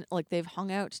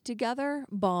hung out together,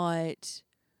 but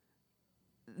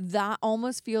that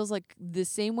almost feels like the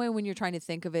same way when you're trying to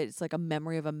think of it. It's like a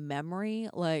memory of a memory.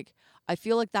 Like I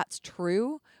feel like that's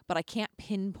true, but I can't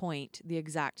pinpoint the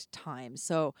exact time.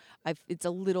 So it's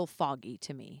a little foggy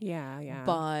to me. Yeah.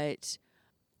 But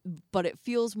it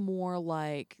feels more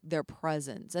like their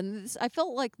presence. And I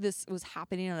felt like this was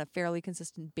happening on a fairly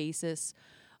consistent basis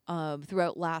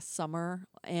throughout last summer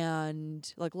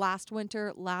and like last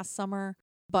winter, last summer.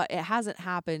 But it hasn't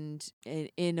happened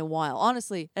in a while.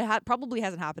 Honestly, it probably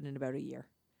hasn't happened in about a year.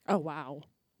 Oh, wow.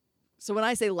 So when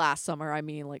I say last summer, I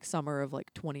mean like summer of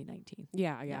like 2019.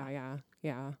 Yeah.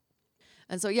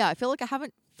 And so, yeah, I feel like I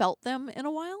haven't felt them in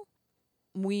a while.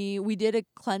 We did a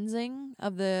cleansing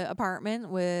of the apartment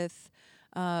with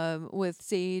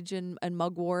sage and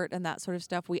mugwort and that sort of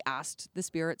stuff. We asked the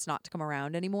spirits not to come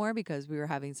around anymore because we were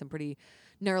having some pretty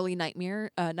gnarly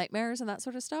nightmares and that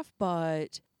sort of stuff.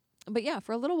 But yeah,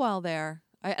 for a little while there,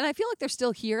 I feel like they're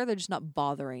still here. They're just not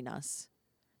bothering us.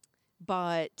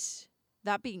 But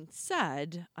that being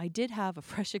said, I did have a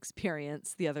fresh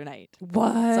experience the other night.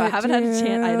 What? So I haven't had a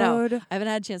chance. I know. dude? I haven't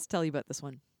had a chance to tell you about this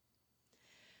one.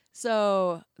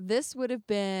 So this would have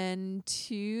been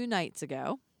 2 nights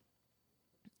ago.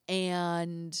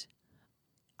 And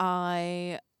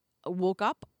I woke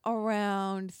up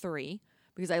around 3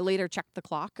 because I later checked the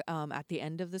clock at the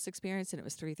end of this experience and it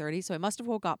was 3:30. So I must have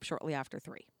woke up shortly after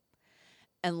 3.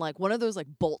 And like one of those like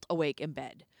bolt awake in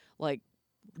bed, like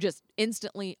just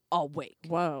instantly awake.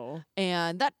 Whoa.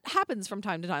 And that happens from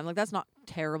time to time. Like that's not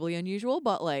terribly unusual,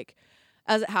 but like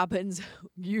as it happens,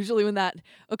 usually when that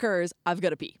occurs, I've got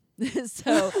to pee.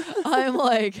 So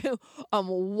I'm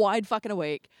wide fucking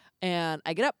awake and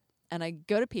I get up and I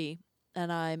go to pee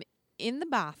and I'm in the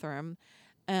bathroom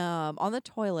on the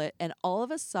toilet, and all of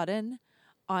a sudden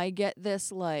I get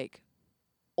this like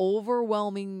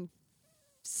overwhelming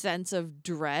sense of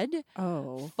dread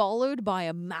followed by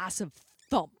a massive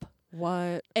thump.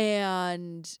 What?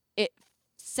 And it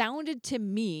sounded to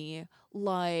me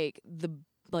like the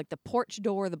porch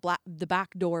door, the back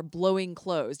door blowing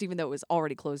closed, even though it was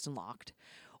already closed and locked,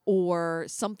 or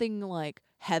something like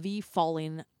heavy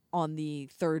falling on the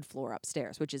 3rd floor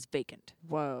upstairs, which is vacant.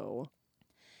 Whoa.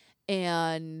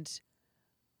 And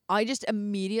I just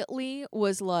immediately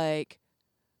was like,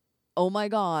 oh my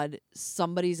God,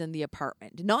 somebody's in the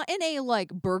apartment. Not in a like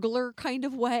burglar kind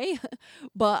of way,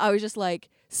 but I was just like,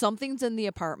 something's in the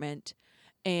apartment.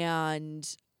 And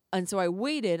so I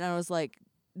waited and I was like,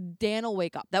 Dan will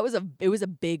wake up. It was a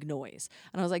big noise.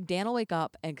 And I was like, Dan will wake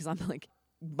up. And cause I'm like,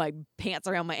 my pants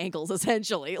around my ankles,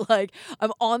 essentially, like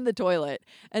I'm on the toilet.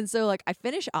 And so like I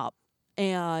finish up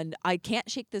and I can't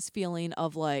shake this feeling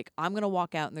of like, I'm going to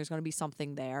walk out and there's going to be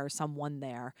something there, someone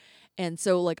there. And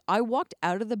so like I walked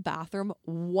out of the bathroom,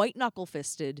 white knuckle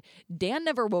fisted. Dan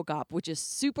never woke up, which is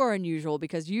super unusual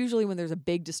because usually when there's a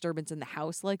big disturbance in the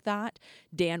house like that,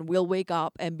 Dan will wake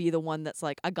up and be the one that's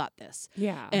like, I got this.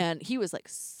 Yeah. And he was like,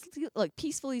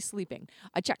 peacefully sleeping.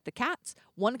 I checked the cats.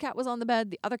 One cat was on the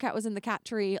bed. The other cat was in the cat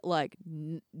tree. Like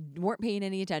weren't paying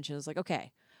any attention. I was like,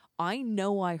 okay, I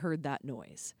know I heard that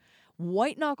noise.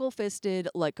 White knuckle fisted,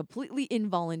 like completely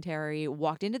involuntary,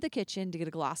 walked into the kitchen to get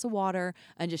a glass of water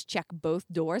and just check both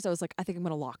doors. I was like, I think I'm going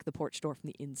to lock the porch door from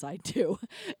the inside too.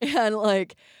 And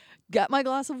like got my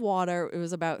glass of water. It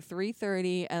was about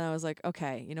 3:30 and I was like,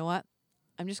 okay, you know what?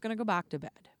 I'm just going to go back to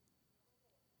bed.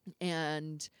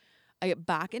 And I get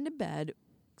back into bed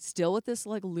still with this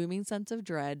like looming sense of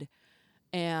dread.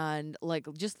 and like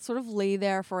just sort of lay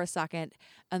there for a second.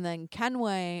 And then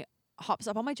Kenway hops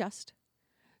up on my chest,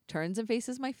 turns and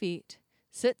faces my feet,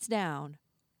 sits down,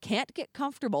 can't get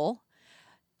comfortable,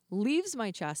 leaves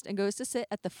my chest and goes to sit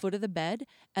at the foot of the bed,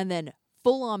 and then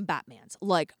full on Batman's,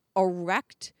 like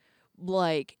erect,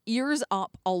 like ears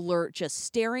up, alert, just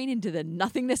staring into the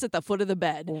nothingness at the foot of the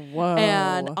bed. Whoa.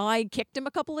 And I kicked him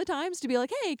a couple of times to be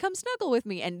like, hey, come snuggle with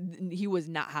me. And he was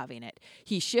not having it.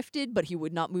 He shifted, but he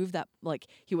would not move that. Like,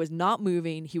 he was not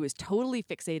moving. He was totally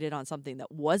fixated on something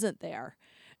that wasn't there.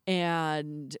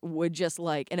 And would just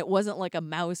like, and it wasn't like a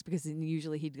mouse, because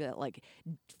usually he'd like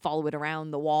follow it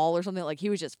around the wall or something. Like, he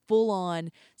was just full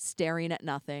on staring at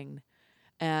nothing.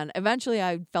 And eventually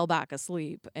I fell back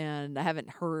asleep, and I haven't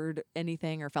heard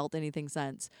anything or felt anything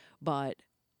since. But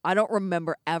I don't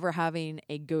remember ever having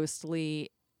a ghostly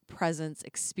presence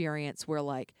experience where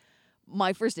like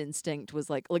my first instinct was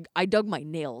like I dug my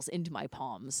nails into my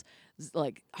palms,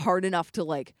 like hard enough to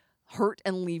like hurt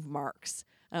and leave marks.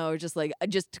 And I was just like,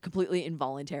 just completely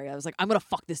involuntary. I was like, I'm going to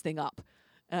fuck this thing up.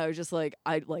 And I was just like,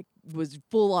 I like was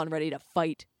full on ready to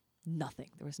fight. Nothing.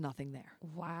 There was nothing there.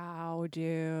 Wow,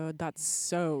 dude. That's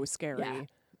so scary.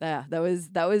 Yeah, that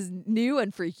was new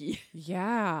and freaky.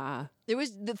 Yeah.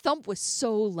 The thump was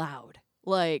so loud.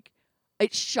 Like,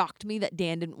 it shocked me that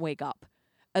Dan didn't wake up.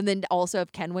 And then also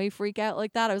have Kenway freak out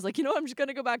like that. I was like, I'm just going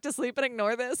to go back to sleep and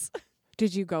ignore this.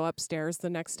 Did you go upstairs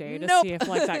the next day to Nope. see if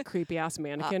like that creepy ass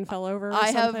mannequin fell over or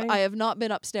I something? have not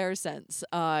been upstairs since.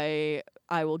 I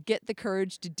will get the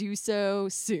courage to do so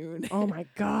soon. Oh my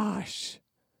gosh.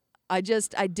 I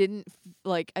didn't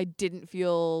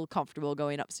feel comfortable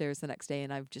going upstairs the next day,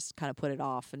 and I've just kind of put it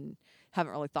off and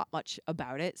haven't really thought much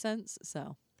about it since.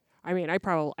 So, I mean,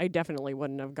 I definitely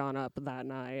wouldn't have gone up that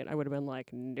night. I would have been like,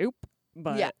 nope.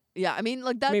 But yeah. I mean,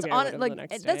 like that's maybe I on would've like the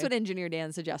next that's day. what Engineer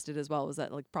Dan suggested as well, was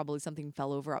that like probably something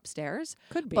fell over upstairs.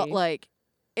 Could be. But like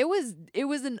it was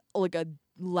like a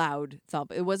loud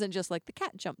thump. It wasn't just like the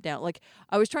cat jumped down. Like,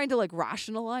 I was trying to like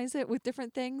rationalize it with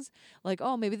different things. Like,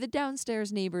 oh, maybe the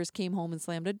downstairs neighbors came home and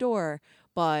slammed a door.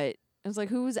 But I was like,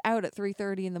 who was out at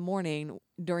 3:30 in the morning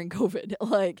during COVID?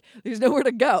 Like, there's nowhere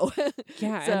to go.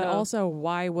 Yeah, So- and also,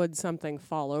 why would something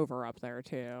fall over up there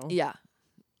too? Yeah.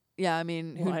 Yeah, I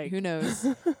mean, who knows?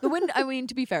 I mean,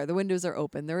 to be fair, the windows are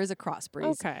open. There is a cross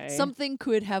breeze. Okay. Something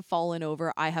could have fallen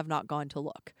over. I have not gone to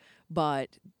look.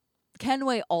 But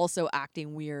Kenway also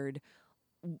acting weird.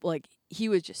 Like, he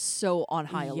was just so on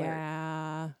high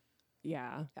alert.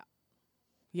 Yeah.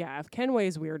 Yeah, if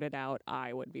Kenway's weirded out,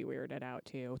 I would be weirded out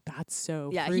too. That's so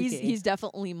Yeah, freaky. he's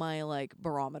definitely my like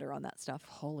barometer on that stuff.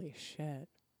 Holy shit.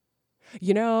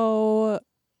 You know,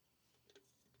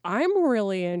 I'm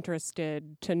really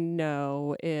interested to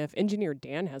know if Engineer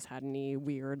Dan has had any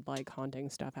weird like haunting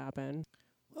stuff happen.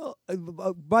 Well,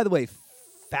 by the way,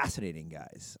 fascinating,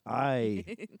 guys.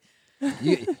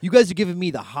 You guys are giving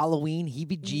me the Halloween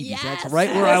heebie-jeebies. Yes! That's right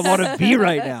where I want to be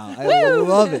right now. I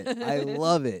love it. I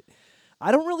love it.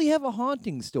 I don't really have a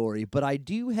haunting story, but I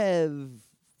do have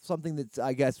something that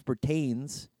I guess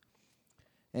pertains,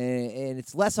 and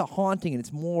it's less a haunting, and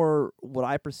it's more what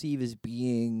I perceive as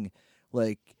being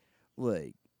like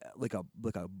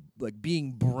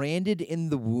being branded in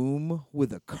the womb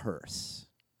with a curse.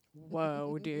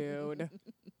 Whoa, dude.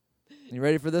 You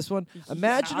ready for this one?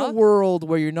 Imagine Yeah. a world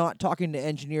where you're not talking to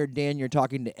Engineer Dan, you're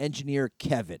talking to Engineer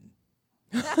Kevin.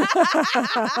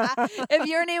 If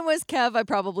your name was Kev, I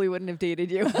probably wouldn't have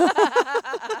dated you.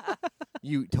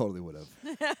 You totally would have.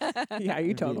 Yeah,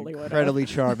 you totally would. Incredibly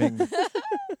charming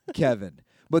Kevin.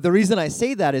 But the reason I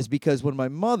say that is because when my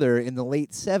mother in the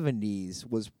late 70s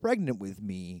was pregnant with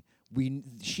me,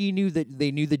 she knew that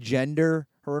they knew the gender,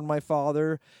 her and my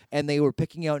father, and they were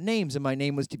picking out names, and my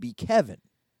name was to be Kevin.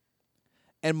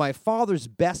 And my father's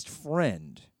best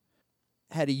friend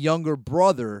had a younger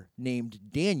brother named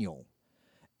Daniel.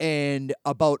 And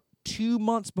about 2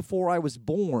 months before I was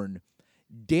born,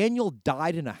 Daniel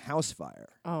died in a house fire.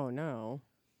 Oh, no.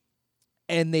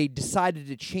 And they decided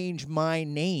to change my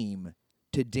name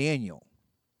to Daniel.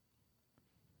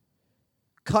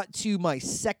 Cut to my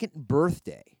second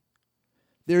birthday.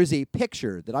 There's a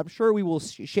picture that I'm sure we will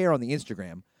share on the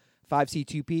Instagram,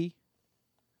 5C2P.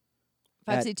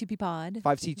 5C2P pod.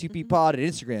 5C2P pod at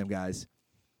Instagram, guys.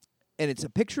 And it's a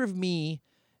picture of me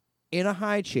in a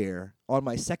high chair on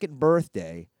my second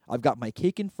birthday. I've got my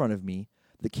cake in front of me.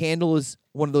 The candle is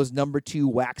one of those number 2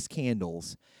 wax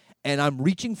candles. And I'm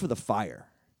reaching for the fire.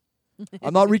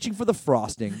 I'm not reaching for the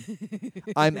frosting.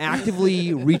 I'm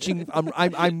actively reaching.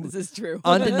 I'm This is true.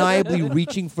 undeniably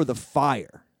reaching for the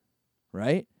fire,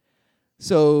 right?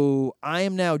 So I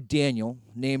am now Daniel,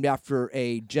 named after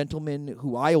a gentleman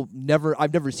who I've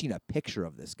never seen a picture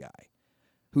of this guy.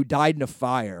 who died in a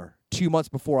fire 2 months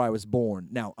before I was born.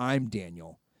 Now I'm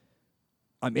Daniel.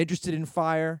 I'm interested in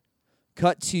fire.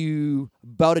 Cut to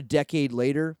about a decade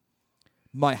later,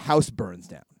 my house burns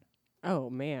down. Oh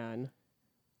man.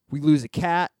 We lose a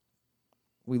cat.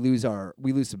 We lose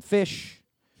some fish.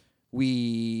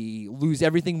 We lose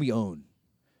everything we own.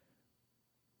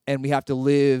 And we have to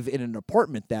live in an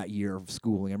apartment that year of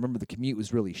schooling. I remember the commute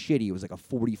was really shitty. It was like a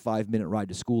 45-minute ride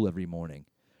to school every morning.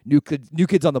 New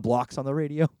Kids on the Block's on the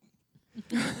radio.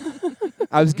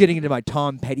 I was getting into my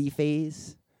Tom Petty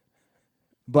phase.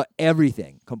 But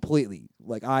everything completely.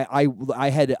 Like the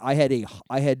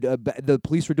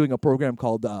police were doing a program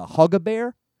called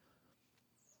Hug-a-Bear,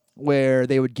 where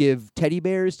they would give teddy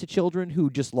bears to children who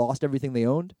just lost everything they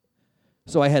owned.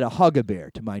 So I had a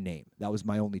Hug-a-Bear to my name. That was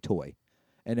my only toy.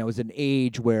 And I was an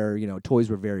age where, toys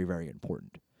were very, very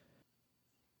important.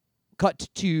 Cut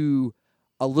to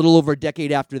a little over a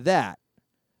decade after that,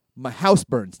 my house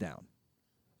burns down.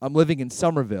 I'm living in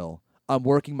Somerville. I'm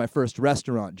working my first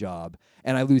restaurant job,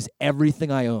 and I lose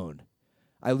everything I own.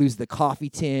 I lose the coffee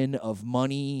tin of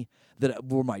money that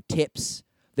were my tips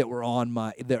that were on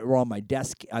my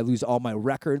desk. I lose all my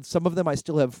records. Some of them I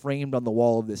still have framed on the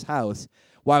wall of this house.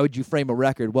 Why would you frame a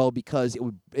record? Well, because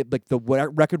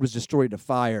the record was destroyed in a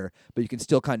fire, but you can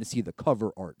still kind of see the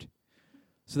cover art.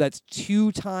 So that's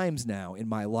 2 times now in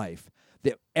my life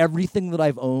that everything that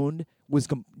I've owned was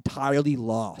entirely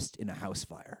lost in a house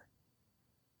fire.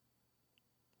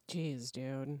 Jeez,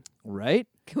 dude. Right?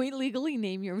 Can we legally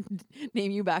name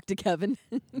you back to Kevin?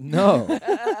 No.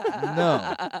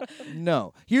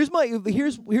 No. Here's what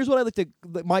I like to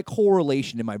my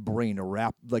correlation in my brain to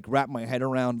wrap my head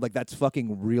around. Like, that's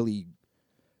fucking really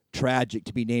tragic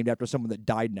to be named after someone that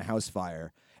died in a house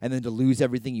fire, and then to lose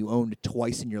everything you owned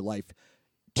twice in your life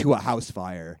to a house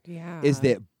fire. Yeah. Is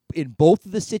that in both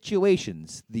of the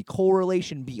situations, the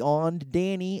correlation beyond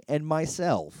Danny and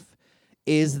myself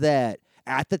is that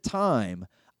at the time,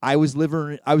 I was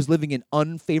living in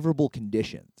unfavorable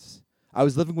conditions. I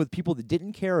was living with people that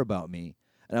didn't care about me,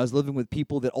 and I was living with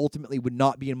people that ultimately would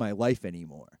not be in my life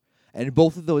anymore. And in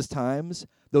both of those times,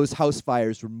 those house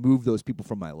fires removed those people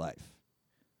from my life.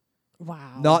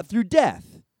 Wow. Not through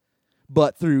death,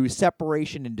 but through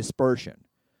separation and dispersion.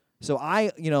 So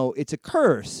it's a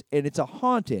curse, and it's a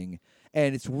haunting,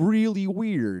 and it's really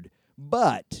weird,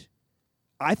 but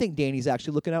I think Danny's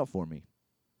actually looking out for me.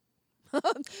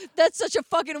 That's such a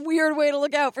fucking weird way to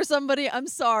look out for somebody. I'm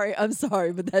sorry,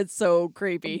 but that's so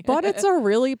creepy. But it's a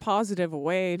really positive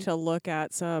way to look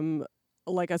at some,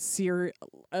 like a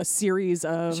series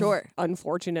of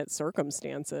unfortunate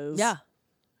circumstances.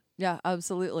 Yeah,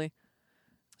 absolutely.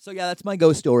 So yeah, that's my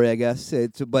ghost story, I guess.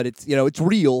 It's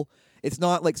real. It's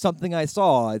not like something I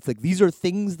saw. It's like these are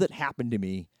things that happened to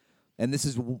me, and this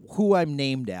is who I'm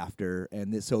named after.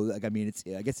 And I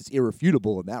guess it's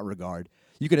irrefutable in that regard.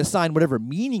 You can assign whatever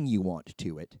meaning you want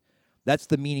to it. That's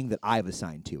the meaning that I've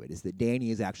assigned to it, is that Danny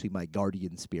is actually my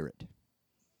guardian spirit.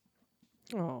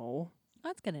 Oh.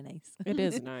 That's kind of nice. It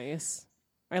is nice.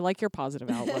 I like your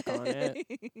positive outlook on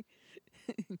it.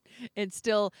 It's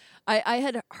still, I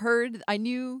had heard, I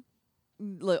knew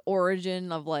the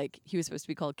origin of, like, he was supposed to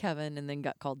be called Kevin and then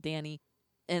got called Danny.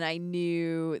 And I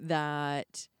knew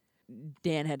that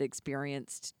Dan had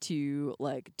experienced to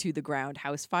the ground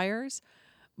house fires.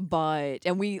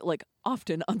 And we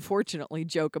often unfortunately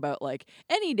joke about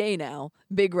any day now,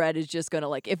 Big Red is just gonna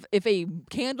if a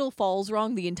candle falls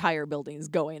wrong, the entire building's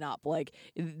going up.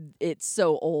 It's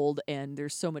so old and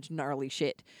there's so much gnarly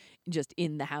shit just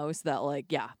in the house that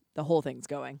the whole thing's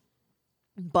going.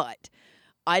 But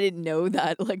I didn't know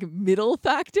that middle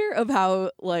factor of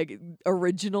how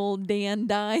original Dan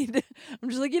died. I'm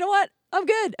just you know what? I'm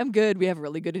good. We have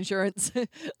really good insurance.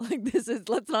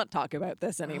 Let's not talk about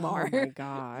this anymore. Oh my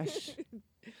gosh.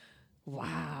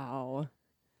 Wow.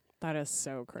 That is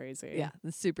so crazy. Yeah,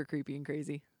 it's super creepy and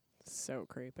crazy. So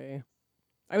creepy.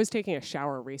 I was taking a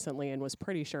shower recently and was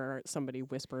pretty sure somebody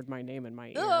whispered my name in my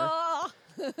ear. Oh.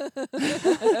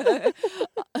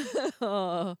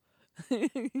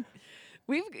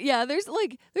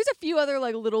 There's a few other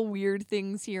little weird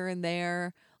things here and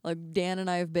there. Dan and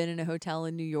I have been in a hotel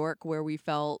in New York where we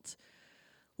felt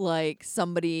like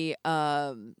somebody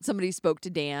spoke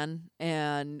to Dan,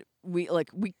 and we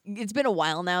it's been a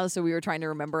while now, so we were trying to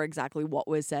remember exactly what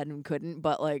was said and couldn't,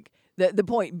 but the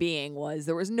point being was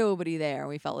there was nobody there, and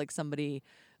we felt like somebody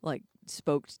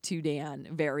spoke to Dan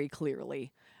very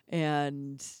clearly,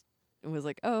 and it was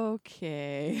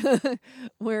okay.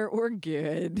 we're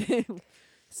good.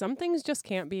 Some things just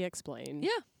can't be explained.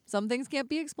 Yeah, some things can't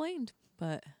be explained.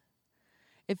 But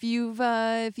if you've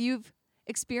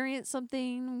experienced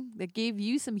something that gave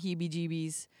you some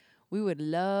heebie-jeebies, We would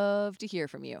love to hear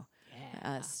from you.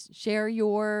 Share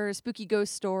your spooky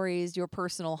ghost stories, your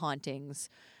personal hauntings.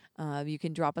 You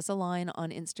can drop us a line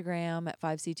on Instagram at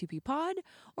 5C2PPod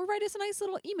or write us a nice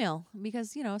little email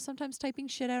because, sometimes typing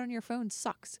shit out on your phone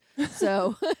sucks.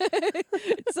 So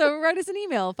so write us an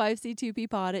email,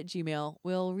 5C2PPod@gmail.com.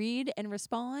 We'll read and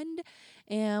respond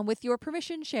and with your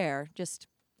permission share. Just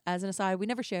as an aside, we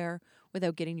never share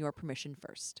without getting your permission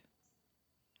first.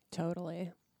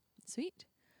 Totally. Sweet.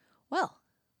 Well,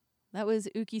 that was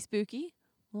Ookie Spooky.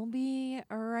 We'll be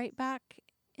right back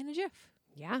in a jiff.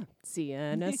 Yeah. See you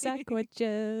in a sec,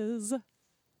 witches. All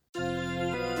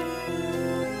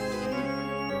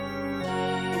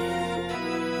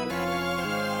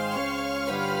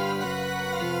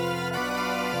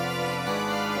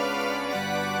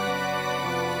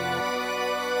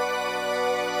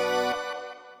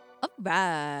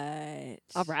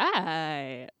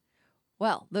right.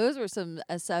 Well, those were some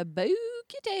spooky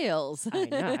tales. I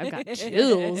know. I've got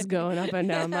chills going up and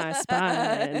down my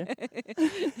spine.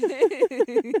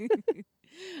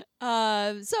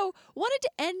 So wanted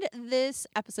to end this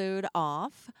episode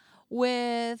off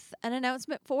with an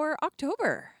announcement for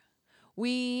October.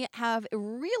 We have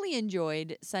really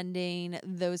enjoyed sending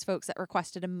those folks that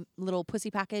requested a little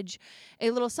pussy package,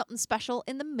 a little something special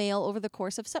in the mail over the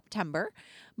course of September.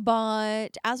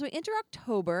 But as we enter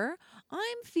October,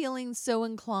 I'm feeling so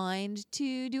inclined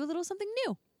to do a little something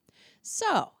new.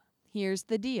 So here's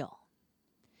the deal.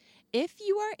 If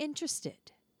you are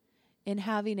interested in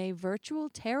having a virtual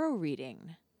tarot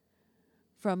reading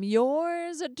from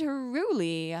yours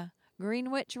truly,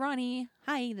 Green Witch Ronnie,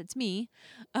 hi, that's me.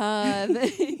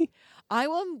 I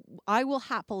will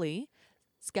happily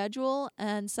schedule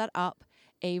and set up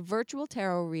a virtual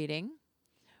tarot reading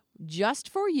just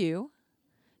for you,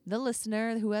 the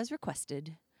listener who has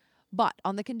requested, but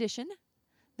on the condition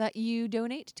that you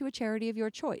donate to a charity of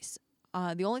your choice.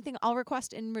 The only thing I'll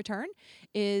request in return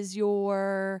is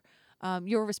your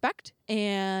respect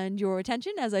and your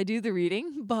attention as I do the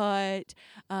reading, but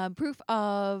proof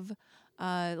of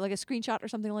like a screenshot or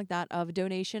something like that of a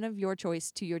donation of your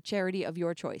choice to your charity of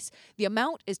your choice. The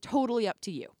amount is totally up to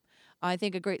you. I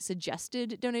think a great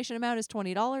suggested donation amount is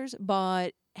 $20,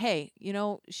 but hey,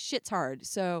 shit's hard.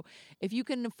 So if you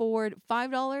can afford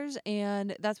 $5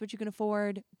 and that's what you can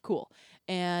afford, cool.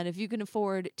 And if you can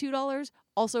afford $2,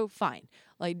 also fine.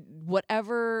 Like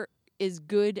whatever is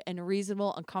good and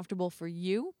reasonable and comfortable for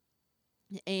you.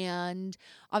 And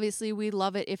obviously we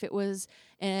love it if it was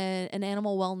an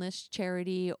animal wellness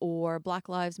charity or Black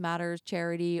Lives Matters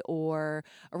charity or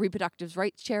a reproductive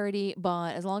rights charity.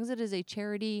 But as long as it is a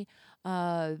charity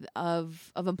of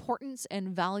importance and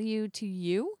value to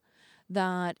you,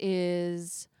 that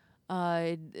is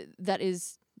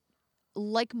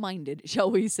like-minded, shall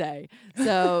we say.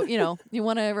 So, you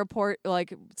want to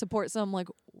support some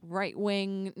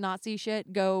right-wing Nazi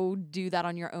shit, go do that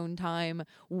on your own time.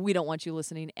 We don't want you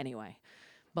listening anyway.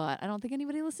 But I don't think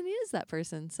anybody listening is that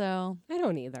person. So I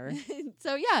don't either.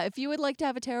 So yeah, if you would like to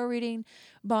have a tarot reading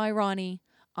by Ronnie,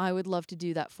 I would love to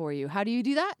do that for you. How do you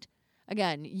do that?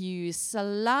 Again, you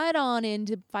slide on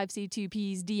into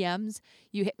 5C2P's DMs.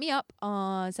 You hit me up,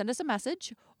 send us a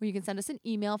message, or you can send us an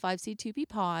email,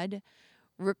 5C2PPod.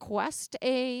 Request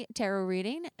a tarot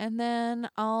reading, and then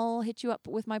I'll hit you up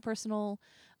with my personal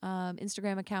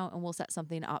Instagram account, and we'll set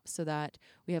something up so that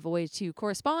we have a way to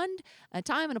correspond, a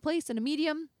time and a place and a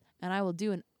medium, and I will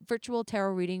do a virtual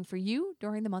tarot reading for you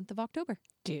during the month of October.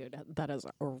 Dude, that is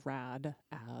rad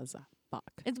as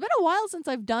fuck. It's been a while since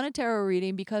I've done a tarot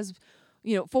reading because,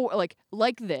 for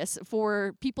like this,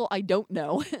 for people I don't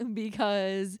know,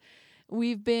 because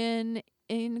we've been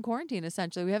in quarantine,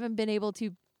 essentially. We haven't been able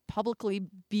to publicly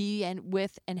be and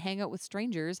hang out with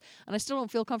strangers, and I still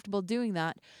don't feel comfortable doing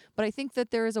that. But I think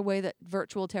that there is a way that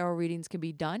virtual tarot readings can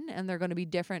be done, and they're going to be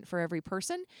different for every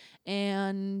person.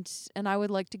 And I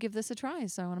would like to give this a try,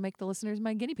 so I want to make the listeners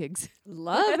my guinea pigs.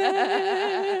 Love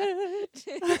it.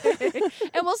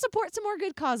 And we'll support some more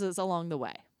good causes along the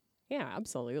way. Yeah,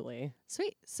 absolutely.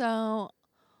 Sweet. So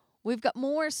we've got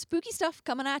more spooky stuff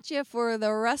coming at you for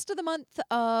the rest of the month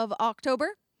of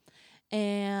October.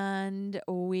 And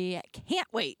we can't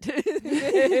wait.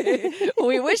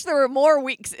 We wish there were more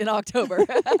weeks in October.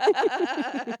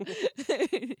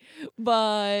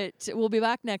 But we'll be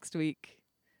back next week.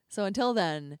 So until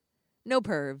then, no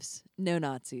pervs, no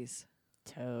Nazis.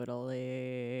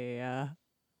 Totally.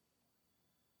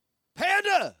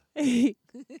 Panda! Did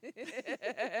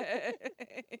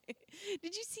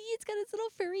you see it's got its little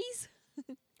furries?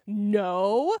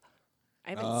 No. I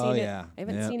haven't seen it. Yeah. I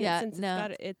haven't seen Yeah, it since no.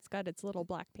 it's got its little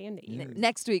black panda ears.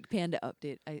 Next week, Panda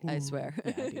update, I swear.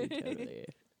 Yeah, dude, totally.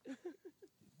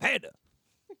 Panda!